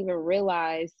people don't even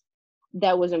realize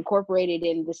that was incorporated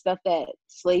in the stuff that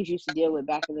slaves used to deal with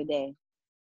back in the day.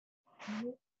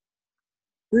 And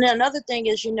then another thing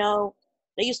is, you know,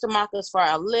 they used to mock us for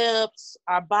our lips,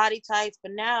 our body types,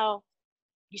 but now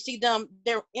you see them,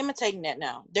 they're imitating that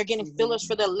now. They're getting fillers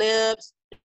for their lips.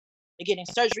 They're getting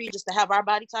surgery just to have our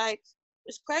body types.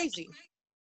 It's crazy.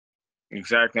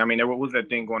 Exactly. I mean, what was that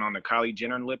thing going on, the Kylie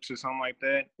Jenner lips or something like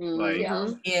that? Like,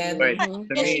 but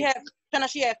to me,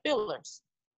 She had fillers.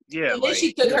 Yeah, and then like,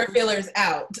 she took her fillers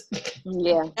out.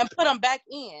 Yeah. And put them back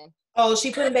in. Oh,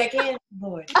 she put them back in?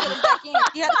 Lord. She put them back in.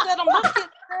 She had to set them lip kits,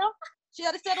 girl. She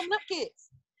had to set them lip kits.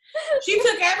 She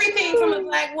took everything from a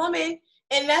Black woman.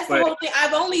 And that's the whole thing.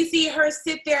 I've only seen her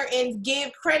sit there and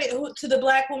give credit to the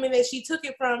Black woman that she took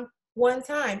it from one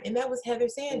time, and that was Heather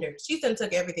Sanders. She done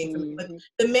took everything from but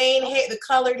the main hair, the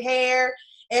colored hair,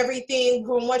 everything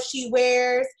from what she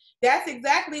wears. That's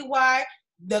exactly why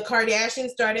the Kardashians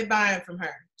started buying from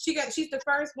her. She's the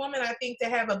first woman, I think, to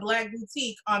have a Black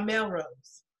boutique on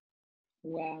Melrose.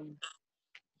 Wow.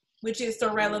 Which is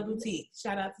Sorella Boutique.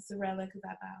 Shout out to Sorella because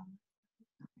I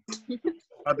found.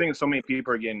 I think so many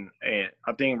people are getting,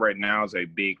 I think right now is a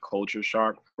big culture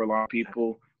shock for a lot of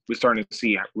people. We're starting to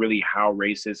see really how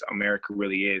racist America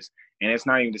really is. And it's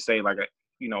not even to say like,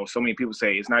 so many people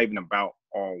say it's not even about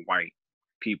all white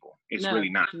people. It's really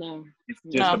not. No. It's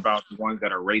just about the ones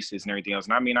that are racist and everything else.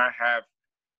 And I mean,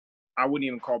 I wouldn't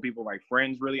even call people like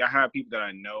friends really. I have people that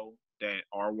I know that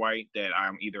are white that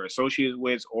I'm either associated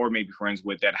with or maybe friends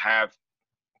with that have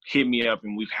hit me up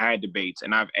and we've had debates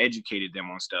and I've educated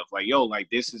them on stuff like, yo, like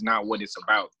this is not what it's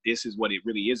about. This is what it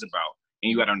really is about.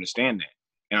 And you got to understand that.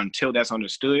 And until that's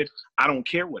understood, I don't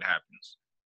care what happens.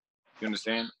 You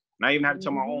understand? And I even had to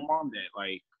tell my own mom that,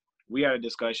 like, we had a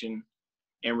discussion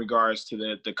in regards to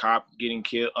the cop getting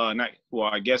killed.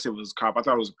 I guess it was a cop. I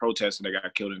thought it was a protester that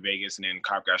got killed in Vegas and then the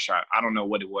cop got shot. I don't know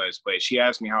what it was, but she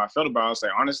asked me how I felt about it. I was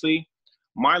like, honestly,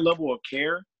 my level of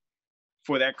care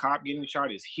for that cop getting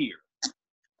shot is here.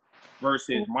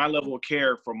 Versus my level of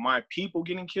care for my people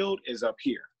getting killed is up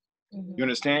here. You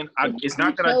understand? It's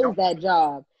not that I don't. That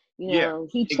job. You know,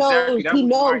 he chose.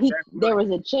 Exactly. There was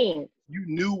a chance. You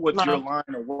knew what your line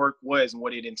of work was and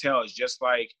what it entails. Just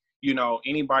like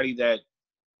anybody that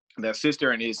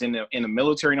sister and is in the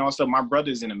military and all stuff. My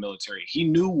brother's in the military. He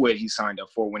knew what he signed up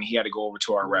for when he had to go over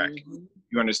to Iraq.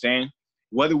 You understand?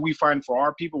 Whether we fighting for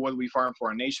our people, whether we fighting for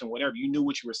our nation, whatever, you knew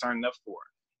what you were signing up for.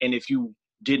 And if you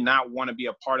did not want to be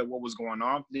a part of what was going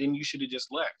on, then you should have just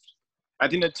left.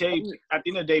 At the end of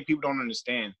the day, people don't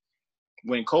understand.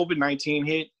 When COVID-19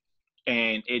 hit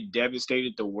and it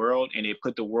devastated the world and it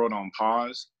put the world on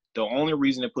pause, the only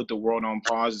reason it put the world on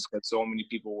pause is because so many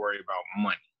people worry about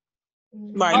money.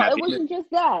 Right. And Oh, I it think wasn't just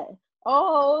that.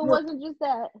 Oh, it wasn't just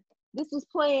that. This was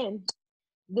planned.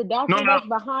 The doctor no, that's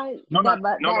behind no, that,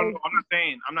 that no. was,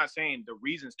 I'm not saying the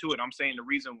reasons to it. I'm saying the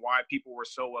reason why people were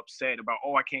so upset about,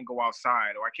 oh, I can't go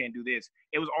outside or I can't do this.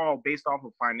 It was all based off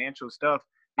of financial stuff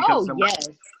because oh yes.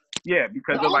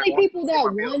 because The they're like, only oh, I people can't pay that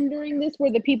my bills. won during this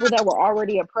were the people that were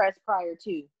already oppressed prior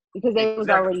to, because they was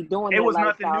Exactly. already doing It their was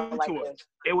nothing lifestyle new like to this. us.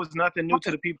 It was nothing new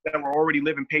to the people that were already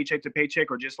living paycheck to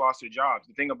paycheck or just lost their jobs.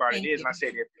 The thing about it is, and I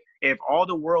said, if all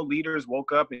the world leaders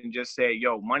woke up and just say,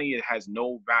 yo, money has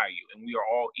no value and we are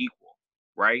all equal,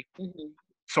 right? Mm-hmm.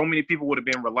 So many people would have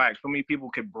been relaxed. So many people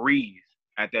could breathe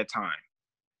at that time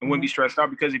and wouldn't be stressed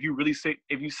out, because if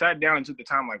you sat down and took the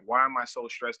time, like, why am I so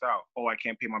stressed out? Oh, I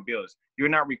can't pay my bills. You're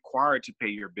not required to pay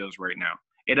your bills right now.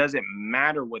 It doesn't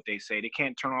matter what they say. They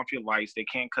can't turn off your lights. They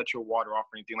can't cut your water off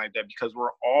or anything like that, because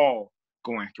we're all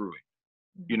going through it,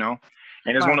 you know?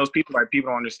 And it's one of those people, like,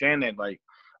 people don't understand that, like,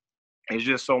 it's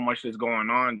just so much that's going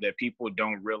on that people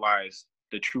don't realize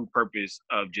the true purpose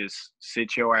of just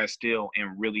sit your ass still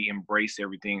and really embrace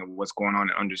everything of what's going on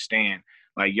and understand,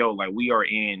 like, yo, like, we are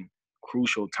in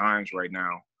crucial times right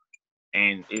now,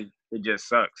 and it just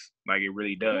sucks. Like, it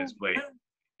really does, but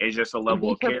it's just a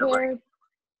level of care, right?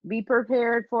 Be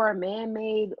prepared for a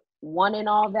man-made one and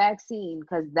all vaccine,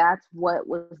 because that's what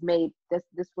was made.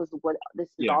 This was what this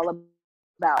is all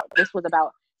about. This was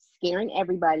about scaring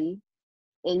everybody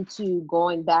into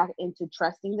going back into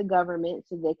trusting the government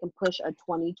so they can push a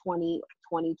 2020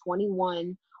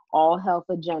 2021 all health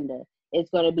agenda.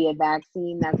 It's going to be a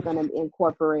vaccine that's going to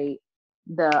incorporate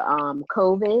the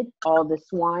COVID, all the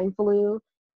swine flu,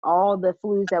 all the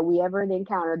flus that we ever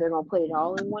encountered. They're going to put it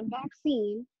all in one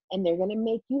vaccine, and they're going to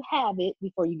make you have it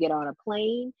before you get on a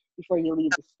plane, before you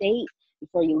leave the state,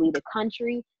 before you leave the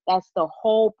country. That's the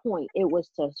whole point. It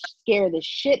was to scare the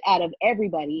shit out of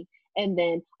everybody. And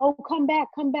then, oh, come back.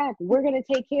 We're going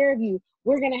to take care of you.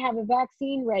 We're going to have a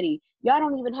vaccine ready. Y'all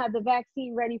don't even have the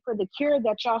vaccine ready for the cure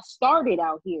that y'all started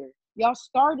out here. Y'all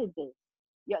started this.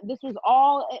 Yeah, this was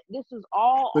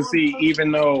all But see,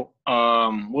 even though,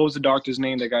 what was the doctor's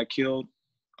name that got killed?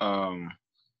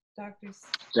 Doctors.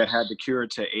 That had the cure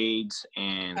to AIDS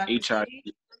and Dr. HIV.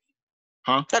 Sebi?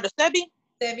 Huh? Dr. Sebi?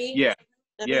 Sebi?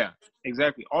 Yeah,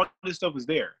 exactly. All this stuff was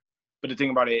there. But the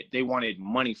thing about it, they wanted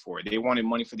money for it. They wanted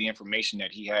money for the information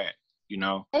that he had, you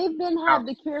know? They've been have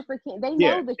the cure for cancer. They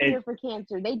know the cure for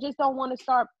cancer. They just don't want to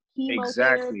start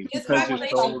chemotherapy. Exactly. Because there's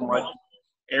so much,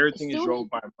 everything is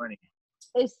drove by money.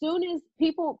 As soon as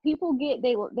people get,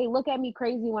 they look at me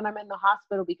crazy when I'm in the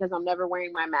hospital because I'm never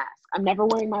wearing my mask. I'm never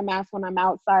wearing my mask when I'm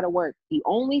outside of work. The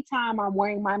only time I'm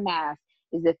wearing my mask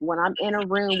is when I'm in a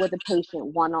room with a patient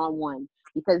one-on-one,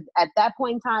 because at that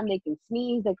point in time they can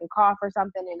sneeze, they can cough or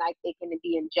something, and it can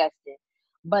be ingested.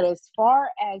 But as far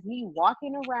as me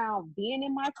walking around, being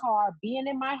in my car, being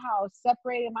in my house,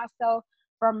 separating myself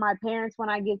from my parents when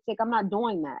I get sick, I'm not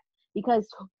doing that. Because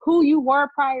who you were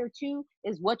prior to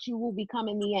is what you will become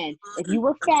in the end. If you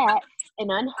were fat and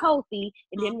unhealthy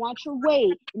and didn't watch your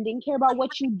weight and didn't care about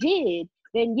what you did,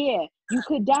 then yeah, you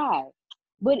could die.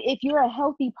 But if you're a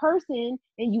healthy person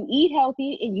and you eat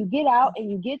healthy and you get out and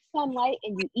you get sunlight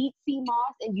and you eat sea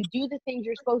moss and you do the things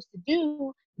you're supposed to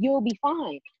do, you'll be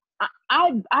fine.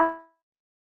 I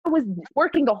was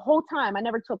working the whole time. I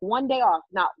never took one day off,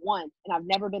 not one. And I've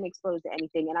never been exposed to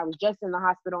anything. And I was just in the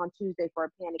hospital on Tuesday for a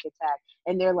panic attack.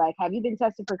 And they're like, have you been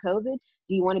tested for COVID?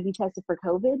 Do you want to be tested for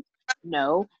COVID?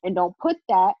 No. And don't put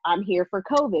that, I'm here for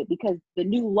COVID, because the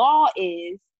new law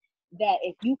is that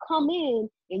if you come in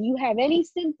and you have any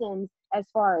symptoms as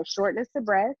far as shortness of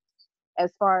breath,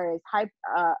 as far as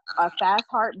a fast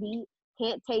heartbeat,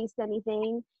 can't taste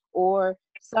anything, or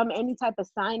any type of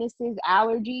sinuses,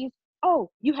 allergies, oh,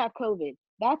 you have COVID.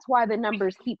 That's why the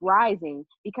numbers keep rising,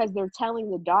 because they're telling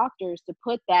the doctors to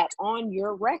put that on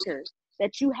your record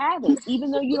that you have it,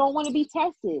 even though you don't want to be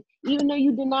tested, even though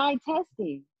you deny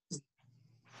testing.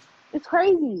 It's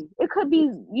crazy. It could be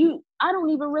you. I don't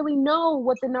even really know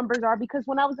what the numbers are, because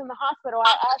when I was in the hospital,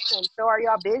 I asked them, so are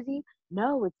y'all busy?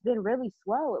 No, it's been really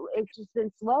slow. It's just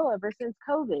been slow ever since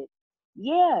COVID.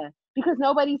 Yeah, because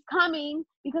nobody's coming,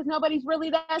 because nobody's really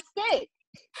that sick.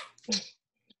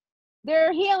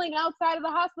 They're healing outside of the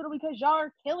hospital because y'all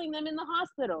are killing them in the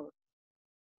hospital.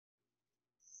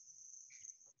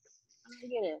 I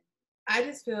get it. I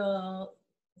just feel,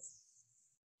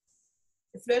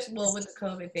 especially with the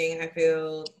COVID thing, I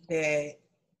feel that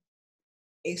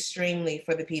extremely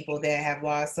for the people that have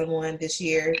lost someone this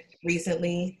year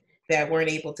recently, that weren't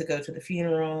able to go to the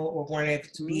funeral or weren't able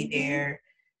to be there.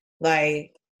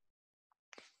 Like,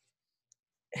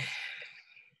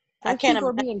 I can't people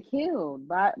are being killed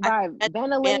by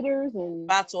ventilators and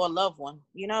to a loved one,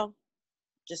 you know?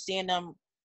 just seeing them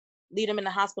leave them in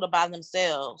the hospital by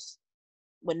themselves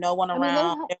with no one I mean,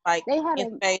 around.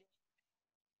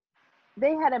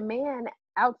 they had a man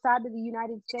outside of the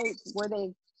United States where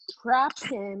they trapped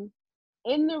him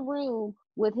in the room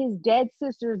with his dead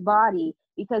sister's body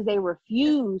because they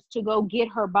refused to go get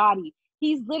her body.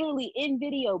 He's literally in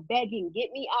video begging,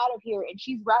 "Get me out of here," and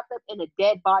she's wrapped up in a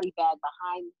dead body bag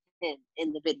behind him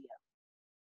in the video.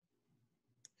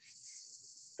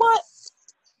 What?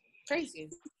 Crazy.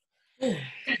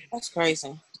 That's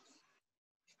crazy.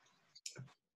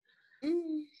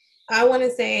 I want to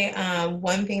say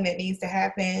one thing that needs to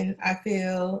happen, I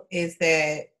feel, is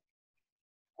that,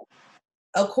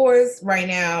 of course, right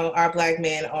now, our Black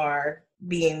men are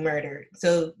being murdered.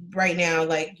 So right now,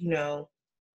 like, you know,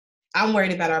 I'm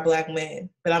worried about our Black men,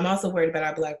 but I'm also worried about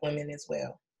our Black women as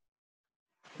well.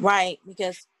 Right,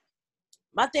 because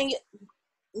my thing,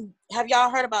 have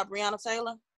y'all heard about Breonna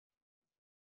Taylor?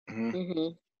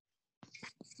 Mm-hmm.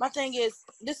 My thing is,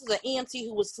 this is an EMT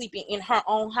who was sleeping in her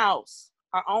own house.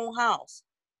 And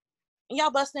y'all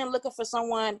busting in looking for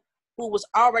someone who was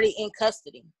already in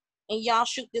custody. And y'all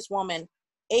shoot this woman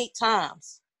 8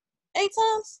 times. 8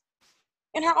 times?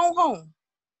 In her own home.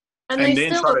 And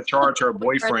then try to charge her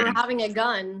boyfriend for having a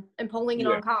gun and pulling it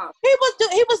on cops. He was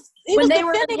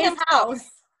defending himself. House.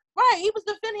 Right, he was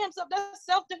defending himself. That's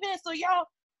self-defense. So y'all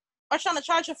are trying to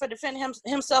charge him for defending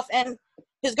himself and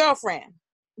his girlfriend.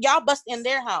 Y'all bust in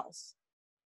their house.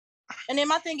 And then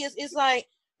my thing is, it's like,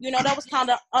 you know, that was kind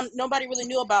of, nobody really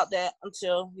knew about that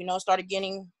until, you know, started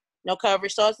getting no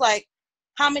coverage. So it's like,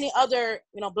 how many other,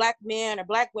 you know, Black men or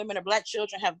Black women or Black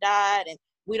children have died and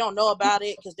we don't know about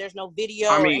it because there's no video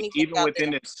or anything. Even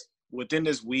within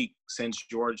this week since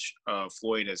George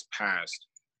Floyd has passed,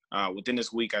 within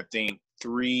this week, I think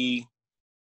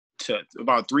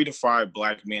about 3 to 5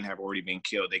 Black men have already been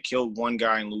killed. They killed one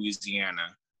guy in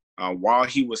Louisiana while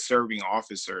he was serving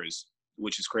officers,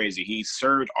 which is crazy. He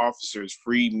served officers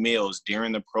free meals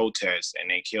during the protest, and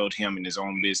they killed him in his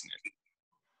own business.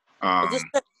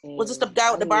 Was this the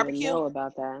guy with the barbecue? I didn't know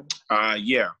about that.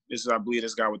 Yeah, I believe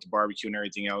this guy with the barbecue and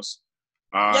everything else.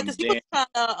 Yeah, because he was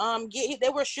trying to they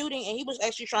were shooting, and he was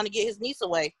actually trying to get his niece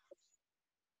away.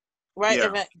 Right,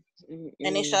 yeah.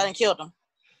 And they shot and killed him.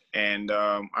 And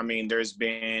I mean, there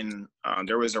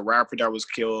was a rapper that was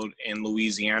killed in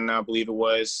Louisiana, I believe it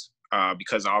was,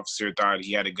 because the officer thought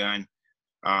he had a gun,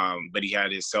 but he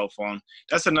had his cell phone.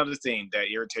 That's another thing that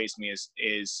irritates me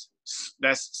is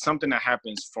that's something that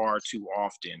happens far too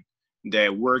often,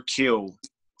 that we're killed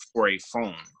for a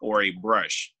phone or a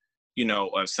brush, you know,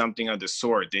 of something of the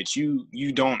sort, that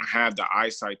you don't have the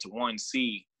eyesight to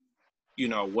see, you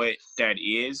know, what that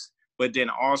is. But then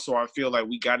also I feel like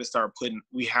we have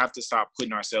to stop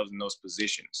putting ourselves in those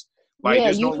positions. Like,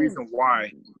 there's no reason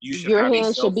why you should your have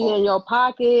hand should be in your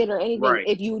pocket or anything. Right.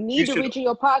 If you need to reach in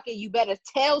your pocket, you better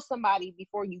tell somebody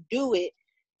before you do it.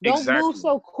 Don't move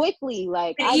so quickly.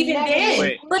 Like, even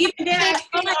then, I've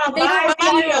seen on live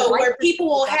video where people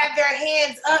will have their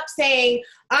hands up saying,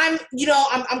 I'm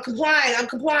complying,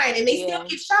 and they still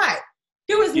get shot.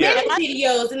 There was many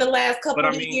videos in the last couple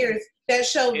of years that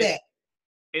showed that.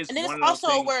 And then it's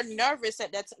also we're nervous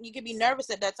at that time. You can be nervous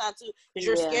at that time too because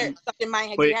you're scared something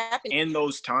might be happening. In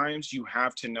those times, you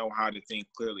have to know how to think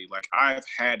clearly. Like, I've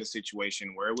had a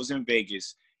situation where it was in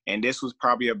Vegas, and this was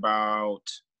probably about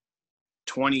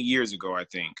 20 years ago, I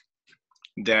think,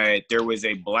 that there was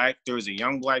a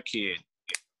young Black kid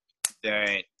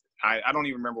that I don't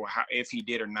even remember if he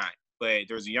did or not, but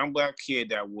there was a young Black kid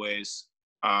that was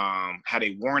had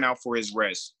a warrant out for his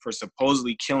arrest for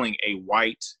supposedly killing a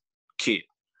white kid.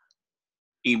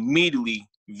 Immediately,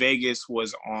 Vegas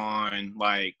was on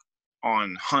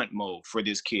hunt mode for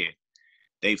this kid.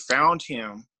 They found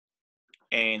him,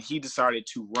 and he decided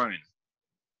to run.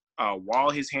 While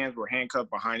his hands were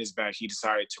handcuffed behind his back, he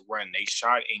decided to run. They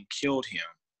shot and killed him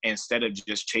instead of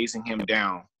just chasing him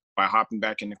down by hopping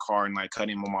back in the car and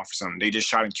cutting him off or something. They just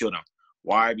shot and killed him.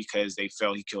 Why? Because they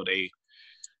felt he killed a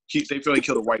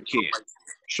white kid.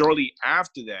 Shortly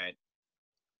after that,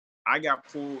 I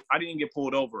didn't get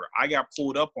pulled over. I got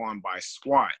pulled up on by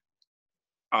SWAT.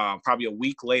 Probably a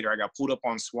week later, I got pulled up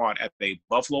on SWAT at a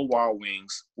Buffalo Wild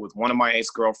Wings with one of my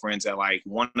ex-girlfriends at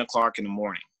 1 o'clock in the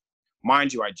morning.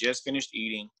 Mind you, I just finished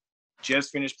eating,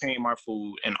 just finished paying my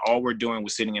food, and all we're doing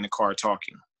was sitting in the car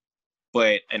talking.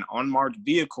 But an unmarked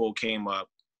vehicle came up,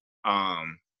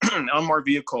 an unmarked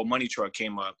vehicle, money truck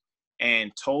came up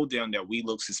and told them that we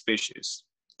looked suspicious.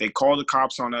 They called the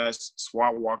cops on us.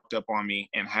 SWAT walked up on me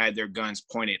and had their guns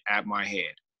pointed at my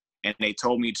head. And they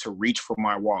told me to reach for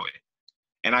my wallet.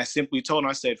 And I simply told them,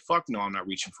 I said, fuck no, I'm not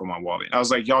reaching for my wallet. I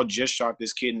was like, y'all just shot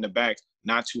this kid in the back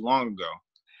not too long ago.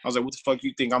 I was like, what the fuck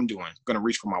you think I'm doing? I'm gonna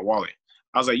reach for my wallet.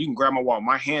 I was like, you can grab my wallet.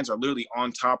 My hands are literally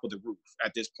on top of the roof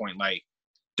at this point. Like,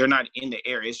 they're not in the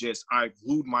air. It's just I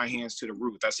glued my hands to the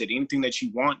roof. I said, anything that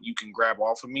you want, you can grab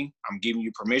off of me. I'm giving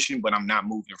you permission, but I'm not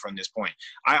moving from this point.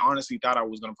 I honestly thought I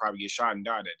was gonna probably get shot and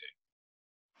die that day.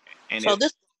 And so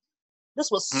this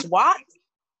was Hmm? SWAT?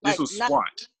 This was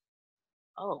SWAT.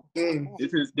 Oh.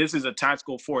 This is a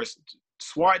tactical force.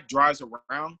 SWAT drives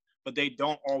around, but they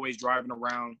don't always drive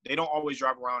around. They don't always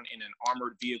drive around in an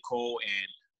armored vehicle and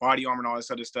body armor and all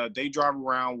this other stuff. They drive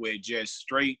around with just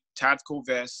straight tactical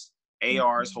vests,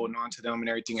 ARs holding on to them and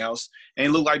everything else. And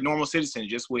they look like normal citizens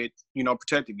just with,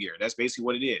 protective gear. That's basically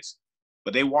what it is.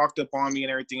 But they walked up on me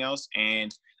and everything else.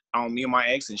 And me and my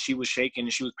ex, and she was shaking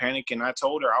and she was panicking. I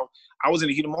told her, I was in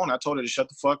the heat of the moment. I told her to shut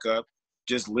the fuck up.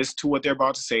 Just listen to what they're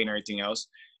about to say and everything else.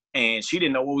 And she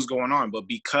didn't know what was going on. But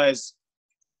because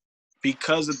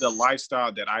of the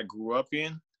lifestyle that I grew up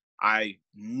in, I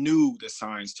knew the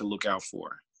signs to look out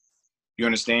for. You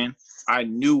understand? I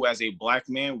knew as a black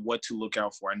man what to look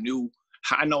out for. I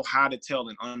know how to tell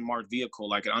an unmarked vehicle,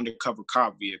 like an undercover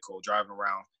cop vehicle driving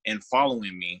around and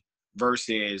following me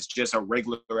versus just a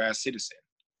regular ass citizen.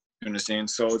 You understand?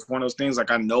 So it's one of those things,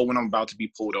 like, I know when I'm about to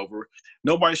be pulled over.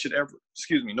 Nobody should ever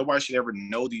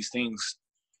know these things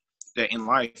that in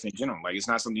life in general. Like, it's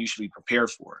not something you should be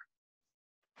prepared for.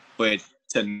 But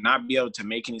to not be able to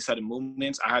make any sudden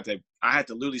movements, I had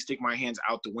to literally stick my hands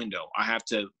out the window. I have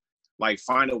to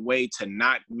find a way to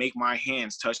not make my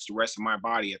hands touch the rest of my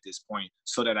body at this point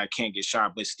so that I can't get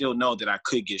shot, but still know that I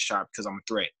could get shot because I'm a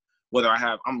threat. Whether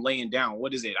I'm laying down,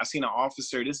 what is it? I seen an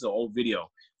officer, this is an old video.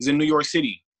 It's in New York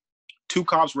City. 2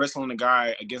 cops wrestling a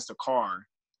guy against a car.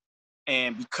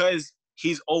 And because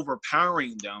he's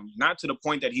overpowering them, not to the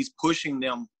point that he's pushing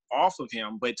them off of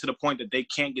him, but to the point that they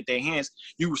can't get their hands,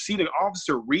 you see the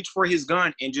officer reach for his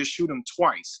gun and just shoot him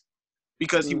twice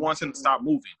because he wants him to stop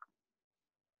moving.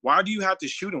 Why do you have to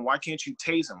shoot him? Why can't you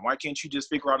tase him? Why can't you just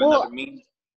figure out another means?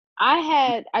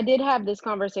 I did have this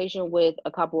conversation with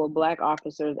a couple of black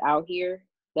officers out here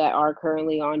that are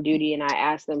currently on duty, and I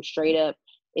asked them straight up,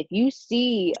 if you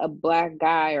see a black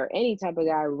guy or any type of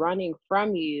guy running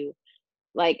from you,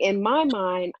 like, in my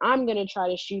mind, I'm going to try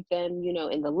to shoot them,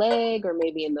 in the leg or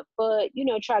maybe in the foot,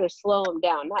 try to slow them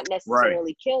down, not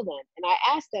necessarily kill them. And I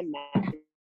asked them that.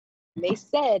 And they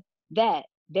said that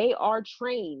they are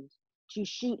trained to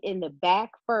shoot in the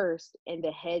back first and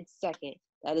the head second.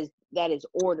 That is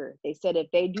order. They said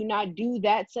if they do not do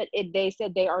that, they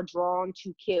said they are drawn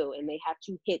to kill and they have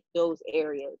to hit those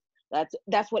areas.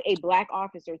 That's what a black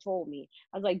officer told me.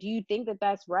 I was like, do you think that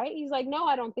that's right? He's like, no,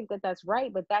 I don't think that that's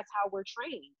right, but that's how we're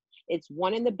trained. It's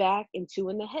 1 in the back and 2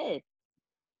 in the head.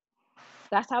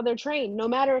 That's how they're trained, no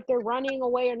matter if they're running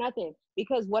away or nothing.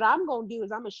 Because what I'm going to do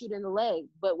is I'm going to shoot in the leg,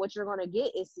 but what you're going to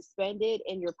get is suspended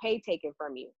and your pay taken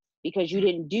from you because you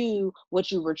didn't do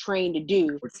what you were trained to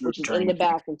do, which is in the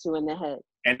back and 2 in the head.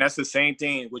 And that's the same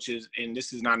thing, and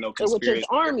this is not no conspiracy. Which is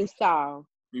Army style.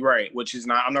 Right, which is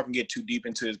not, I'm not going to get too deep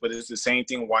into this, but it's the same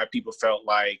thing why people felt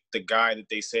like the guy that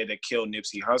they said that killed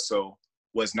Nipsey Hussle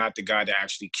was not the guy that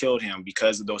actually killed him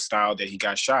because of the style that he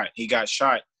got shot. He got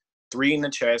shot 3 in the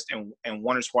chest and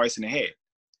 1 or twice in the head.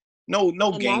 No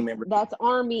gang member. That's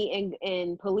Army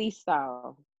and police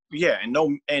style. Yeah,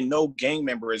 and no gang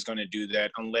member is going to do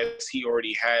that unless he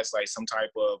already has like some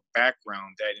type of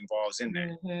background that involves in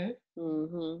that. Mm-hmm.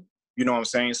 Mm-hmm. You know what I'm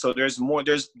saying? So there's more.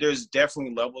 There's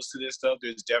definitely levels to this stuff.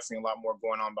 There's definitely a lot more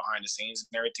going on behind the scenes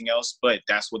and everything else. But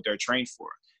that's what they're trained for.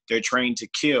 They're trained to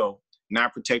kill,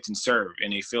 not protect and serve.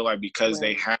 And they feel like because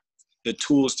they have the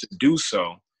tools to do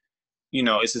so,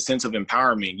 it's a sense of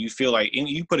empowerment. You feel like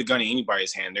you put a gun in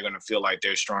anybody's hand, they're gonna feel like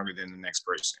they're stronger than the next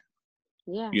person.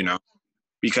 Yeah.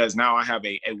 Because now I have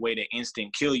a way to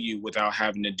instant kill you without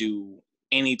having to do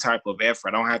any type of effort.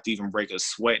 I don't have to even break a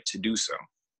sweat to do so.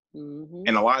 Mm-hmm.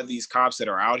 And a lot of these cops that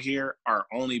are out here are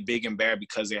only big and bad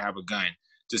because they have a gun.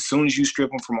 As soon as you strip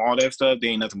them from all that stuff, they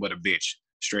ain't nothing but a bitch,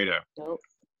 straight up. Nope.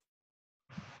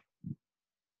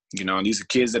 These are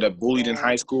kids that are bullied in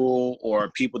high school or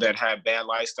people that have bad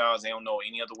lifestyles. They don't know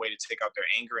any other way to take out their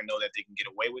anger and know that they can get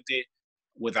away with it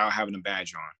without having a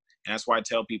badge on. And that's why I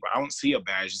tell people, I don't see a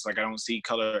badge. It's like I don't see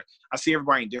color. I see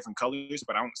everybody in different colors,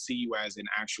 but I don't see you as an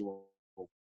actual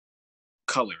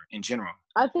color in general.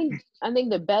 I think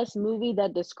the best movie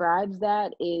that describes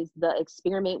that is The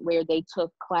Experiment, where they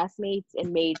took classmates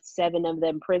and made 7 of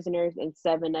them prisoners and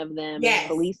 7 of them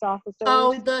police officers.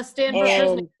 Oh, the Stanford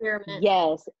Prison Experiment.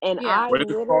 Yes, and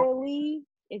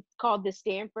it's called the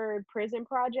Stanford Prison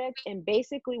Project. And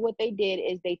basically what they did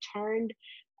is they turned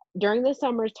during the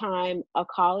summertime a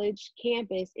college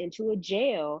campus into a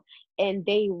jail, and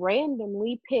they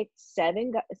randomly picked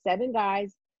seven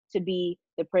guys to be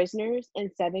the prisoners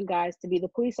and 7 guys to be the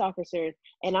police officers.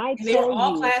 And I And they were tell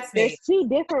all you, there's classmates. 2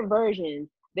 different versions.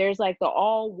 There's like the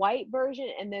all white version,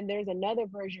 and then there's another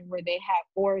version where they have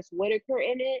Forrest Whitaker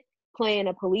in it playing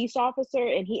a police officer,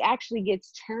 and he actually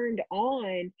gets turned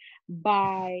on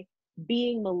by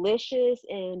being malicious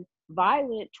and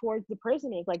violent towards the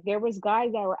prisoners. Like there was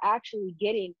guys that were actually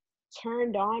getting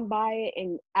turned on by it,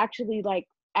 and actually like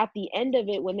at the end of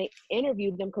it when they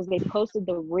interviewed them, because they posted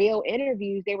the real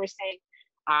interviews, they were saying,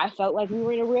 I felt like we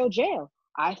were in a real jail.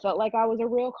 I felt like I was a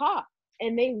real cop.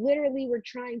 And they literally were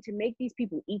trying to make these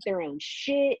people eat their own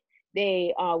shit.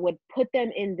 They would put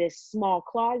them in this small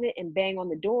closet and bang on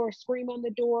the door, scream on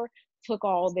the door, took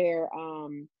all their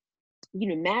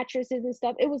mattresses and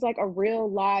stuff. It was like a real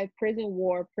live prison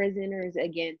war, prisoners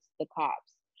against the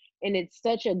cops. And it's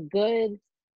such a good,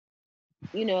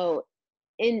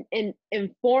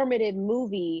 informative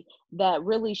movie that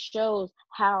really shows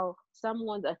how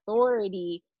someone's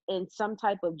authority in some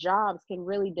type of jobs can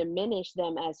really diminish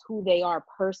them as who they are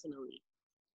personally.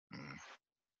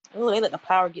 Oh, they let the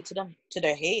power get to them, to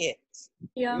their heads.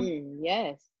 Yeah.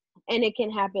 Yes. And it can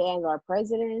happen as our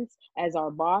presidents, as our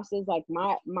bosses. Like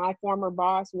my former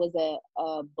boss was a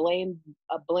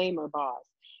blamer boss.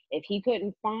 If he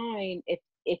couldn't find,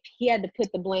 if he had to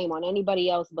put the blame on anybody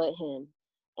else but him,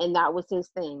 and that was his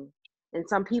thing. And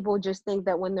some people just think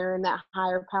that when they're in that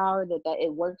higher power that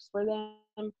it works for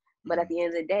them. But at the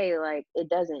end of the day, like it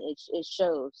doesn't. It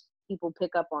shows. People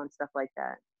pick up on stuff like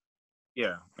that.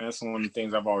 Yeah, that's one of the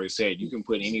things I've always said. You can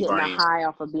put Getting a anybody, high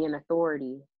off of being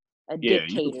authority, a you can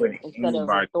put dictator instead of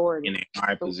anybody authority. in a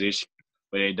high position,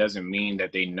 but it doesn't mean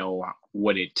that they know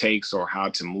what it takes or how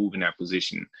to move in that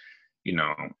position.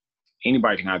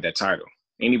 Anybody can have that title.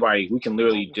 Anybody, we can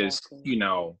literally just,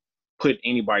 put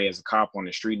anybody as a cop on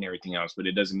the street and everything else, but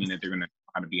it doesn't mean that they're going to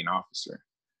know how to be an officer.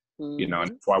 And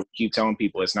that's why we keep telling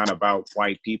people it's not about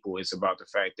white people. It's about the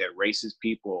fact that racist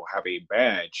people have a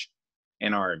badge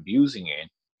and are abusing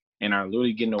it and are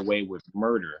literally getting away with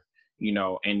murder,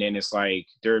 and then it's like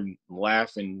they're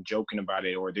laughing, joking about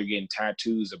it, or they're getting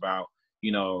tattoos about,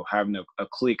 having a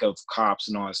clique of cops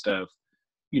and all that stuff,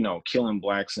 killing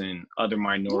blacks and other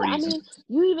minorities. Yeah, I mean,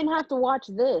 you even have to watch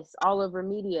this all over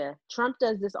media. Trump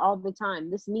does this all the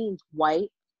time. This means white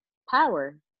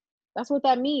power. That's what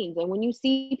that means. And when you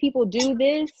see people do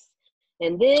this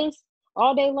and this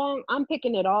all day long, I'm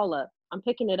picking it all up. I'm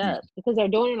picking it up because they're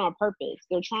doing it on purpose.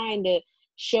 They're trying to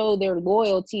show their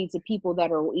loyalty to people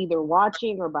that are either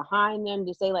watching or behind them,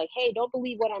 to say like, hey, don't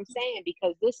believe what I'm saying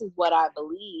because this is what I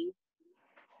believe.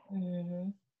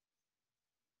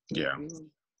 Yeah.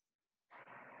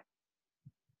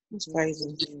 It's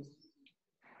crazy.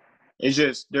 It's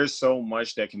just, there's so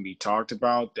much that can be talked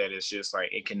about that it's just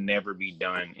like it can never be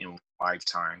done in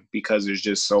lifetime because there's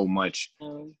just so much,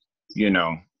 and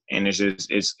it's just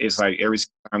it's like every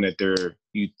time that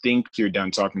you think you're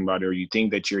done talking about it, or you think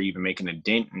that you're even making a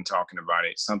dent in talking about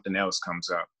it, something else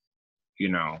comes up,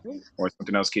 or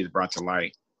something else gets brought to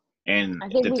light. And I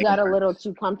think we got a little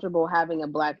too comfortable having a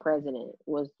black president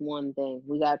was one thing.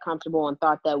 We got comfortable and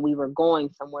thought that we were going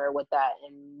somewhere with that,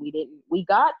 and we didn't. We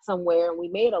got somewhere and we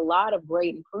made a lot of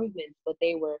great improvements, but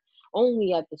they were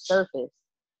only at the surface.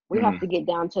 We have to get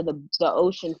down to the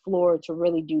ocean floor to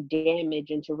really do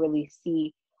damage and to really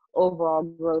see overall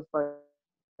growth for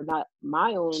not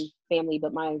my own family,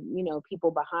 but my,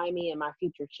 people behind me and my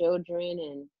future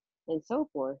children and so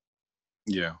forth.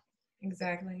 Yeah.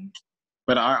 Exactly.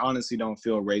 But I honestly don't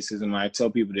feel racism. I tell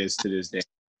people this to this day.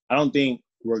 I don't think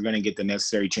we're going to get the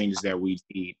necessary changes that we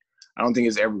need. I don't think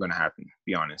it's ever going to happen, to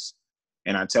be honest.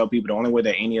 And I tell people the only way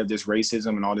that any of this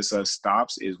racism and all this stuff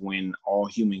stops is when all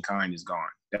humankind is gone.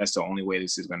 That's the only way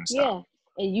this is going to stop.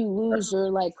 Yeah, and you lose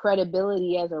your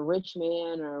credibility as a rich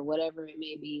man or whatever it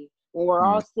may be. When we're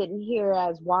all sitting here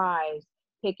as wives,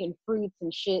 picking fruits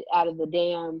and shit out of the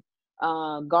damn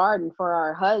garden for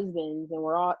our husbands, and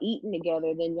we're all eating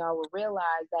together, then y'all will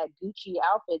realize that Gucci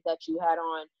outfit that you had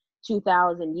on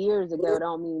 2,000 years ago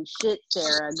don't mean shit,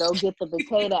 Sarah. Go get the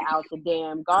potato out the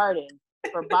damn garden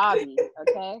for Bobby,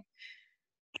 okay?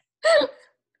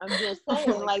 I'm just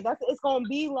saying, like, it's gonna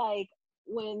be like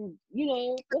when,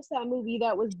 what's that movie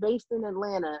that was based in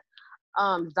Atlanta?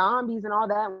 Zombies and all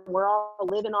that, and we're all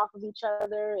living off of each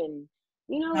other, and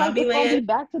like it's gonna be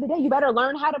back to the day. You better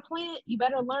learn how to plant. You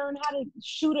better learn how to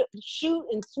shoot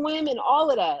and swim and all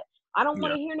of that. I don't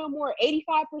want to hear no more.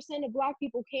 85% of black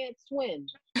people can't swim.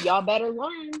 Y'all better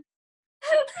learn.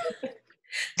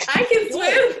 I can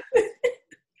swim.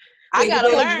 I gotta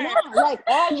Because learn. nah, like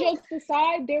all jokes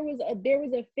aside, there was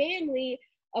a family,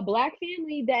 a black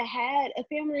family that had a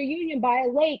family reunion by a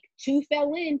lake. 2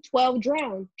 fell in, 12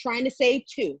 drowned, trying to save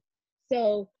 2.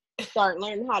 So start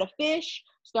learning how to fish,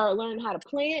 start learning how to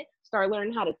plant, start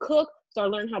learning how to cook,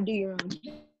 start learning how to do your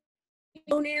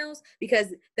own Nails,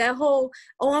 because that whole,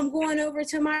 oh, I'm going over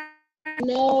to my,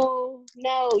 no,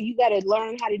 you got to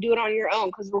learn how to do it on your own,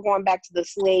 because we're going back to the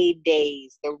slave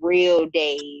days, the real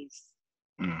days.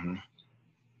 Mm-hmm.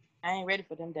 I ain't ready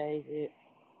for them days yet.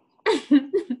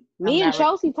 Me and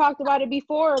Chelsea talked about it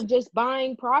before, of just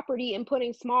buying property and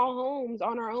putting small homes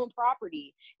on our own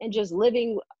property and just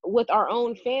living with our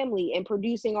own family and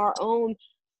producing our own,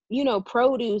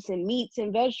 produce and meats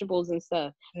and vegetables and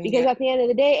stuff. Because at the end of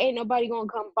the day, ain't nobody gonna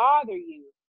come bother you.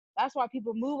 That's why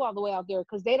people move all the way out there,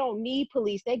 because they don't need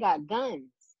police. They got guns.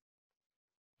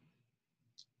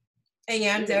 And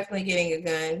I'm definitely getting a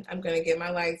gun. I'm going to get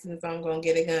my license. I'm going to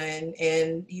get a gun.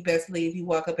 And you best believe you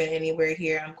walk up in anywhere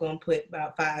here, I'm going to put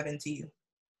about 5 into you.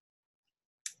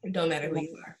 It don't matter who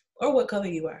you are or what color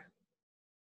you are.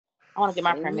 I want to get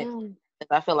my permit.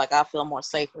 I feel like I feel more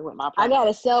safer with my permit. I got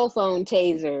a cell phone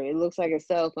taser. It looks like a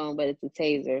cell phone, but it's a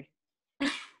taser.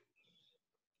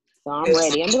 So I'm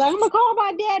ready. I'm like, I'm going to call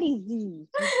my daddy.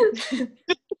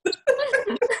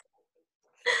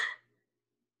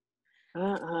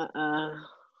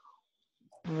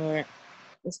 Right.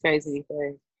 It's crazy these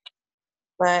days.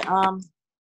 But I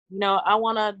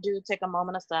want to take a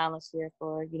moment of silence here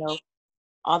for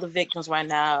all the victims right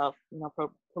now of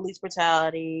police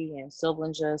brutality and civil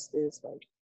injustice. Like,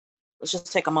 let's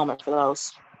just take a moment for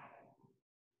those.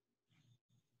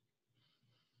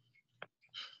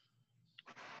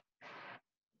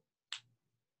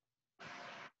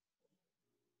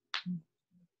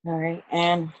 All right,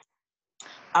 and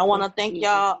I want to thank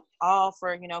y'all all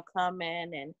for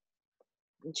coming and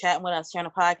chatting with us here on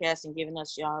the podcast and giving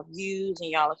us y'all views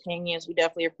and y'all opinions. We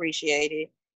definitely appreciate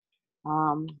it.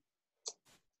 I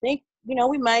think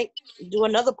we might do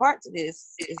another part to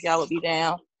this if y'all would be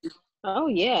down. Oh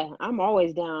yeah, I'm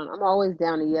always down. I'm always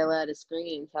down to yell at a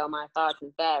screen, tell my thoughts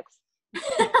and facts.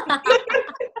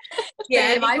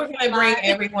 Yeah, I think we're going to bring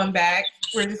everyone back.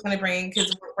 We're just going to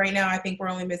because right now I think we're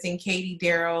only missing Katie,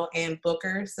 Daryl, and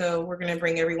Booker. So we're going to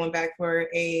bring everyone back for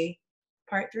a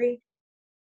part 3.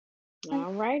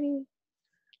 All righty.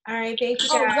 All right, thank you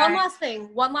guys.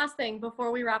 One last thing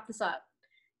before we wrap this up.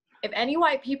 If any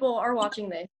white people are watching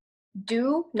this,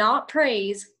 do not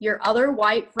praise your other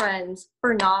white friends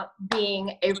for not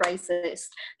being a racist.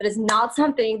 That is not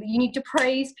something that you need to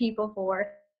praise people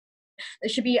for.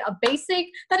 It should be a basic,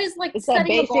 that is like it's a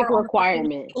basic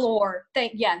requirement. Floor.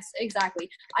 Yes, exactly.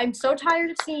 I'm so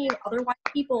tired of seeing other white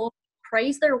people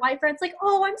praise their white friends. Like,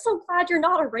 oh, I'm so glad you're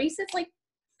not a racist. Like,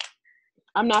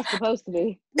 I'm not supposed to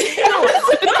be. Yeah,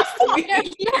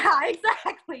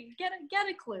 exactly. Get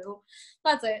a clue.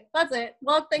 That's it.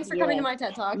 Well, thanks for coming to my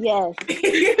TED Talk. Yes.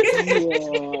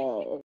 Yes.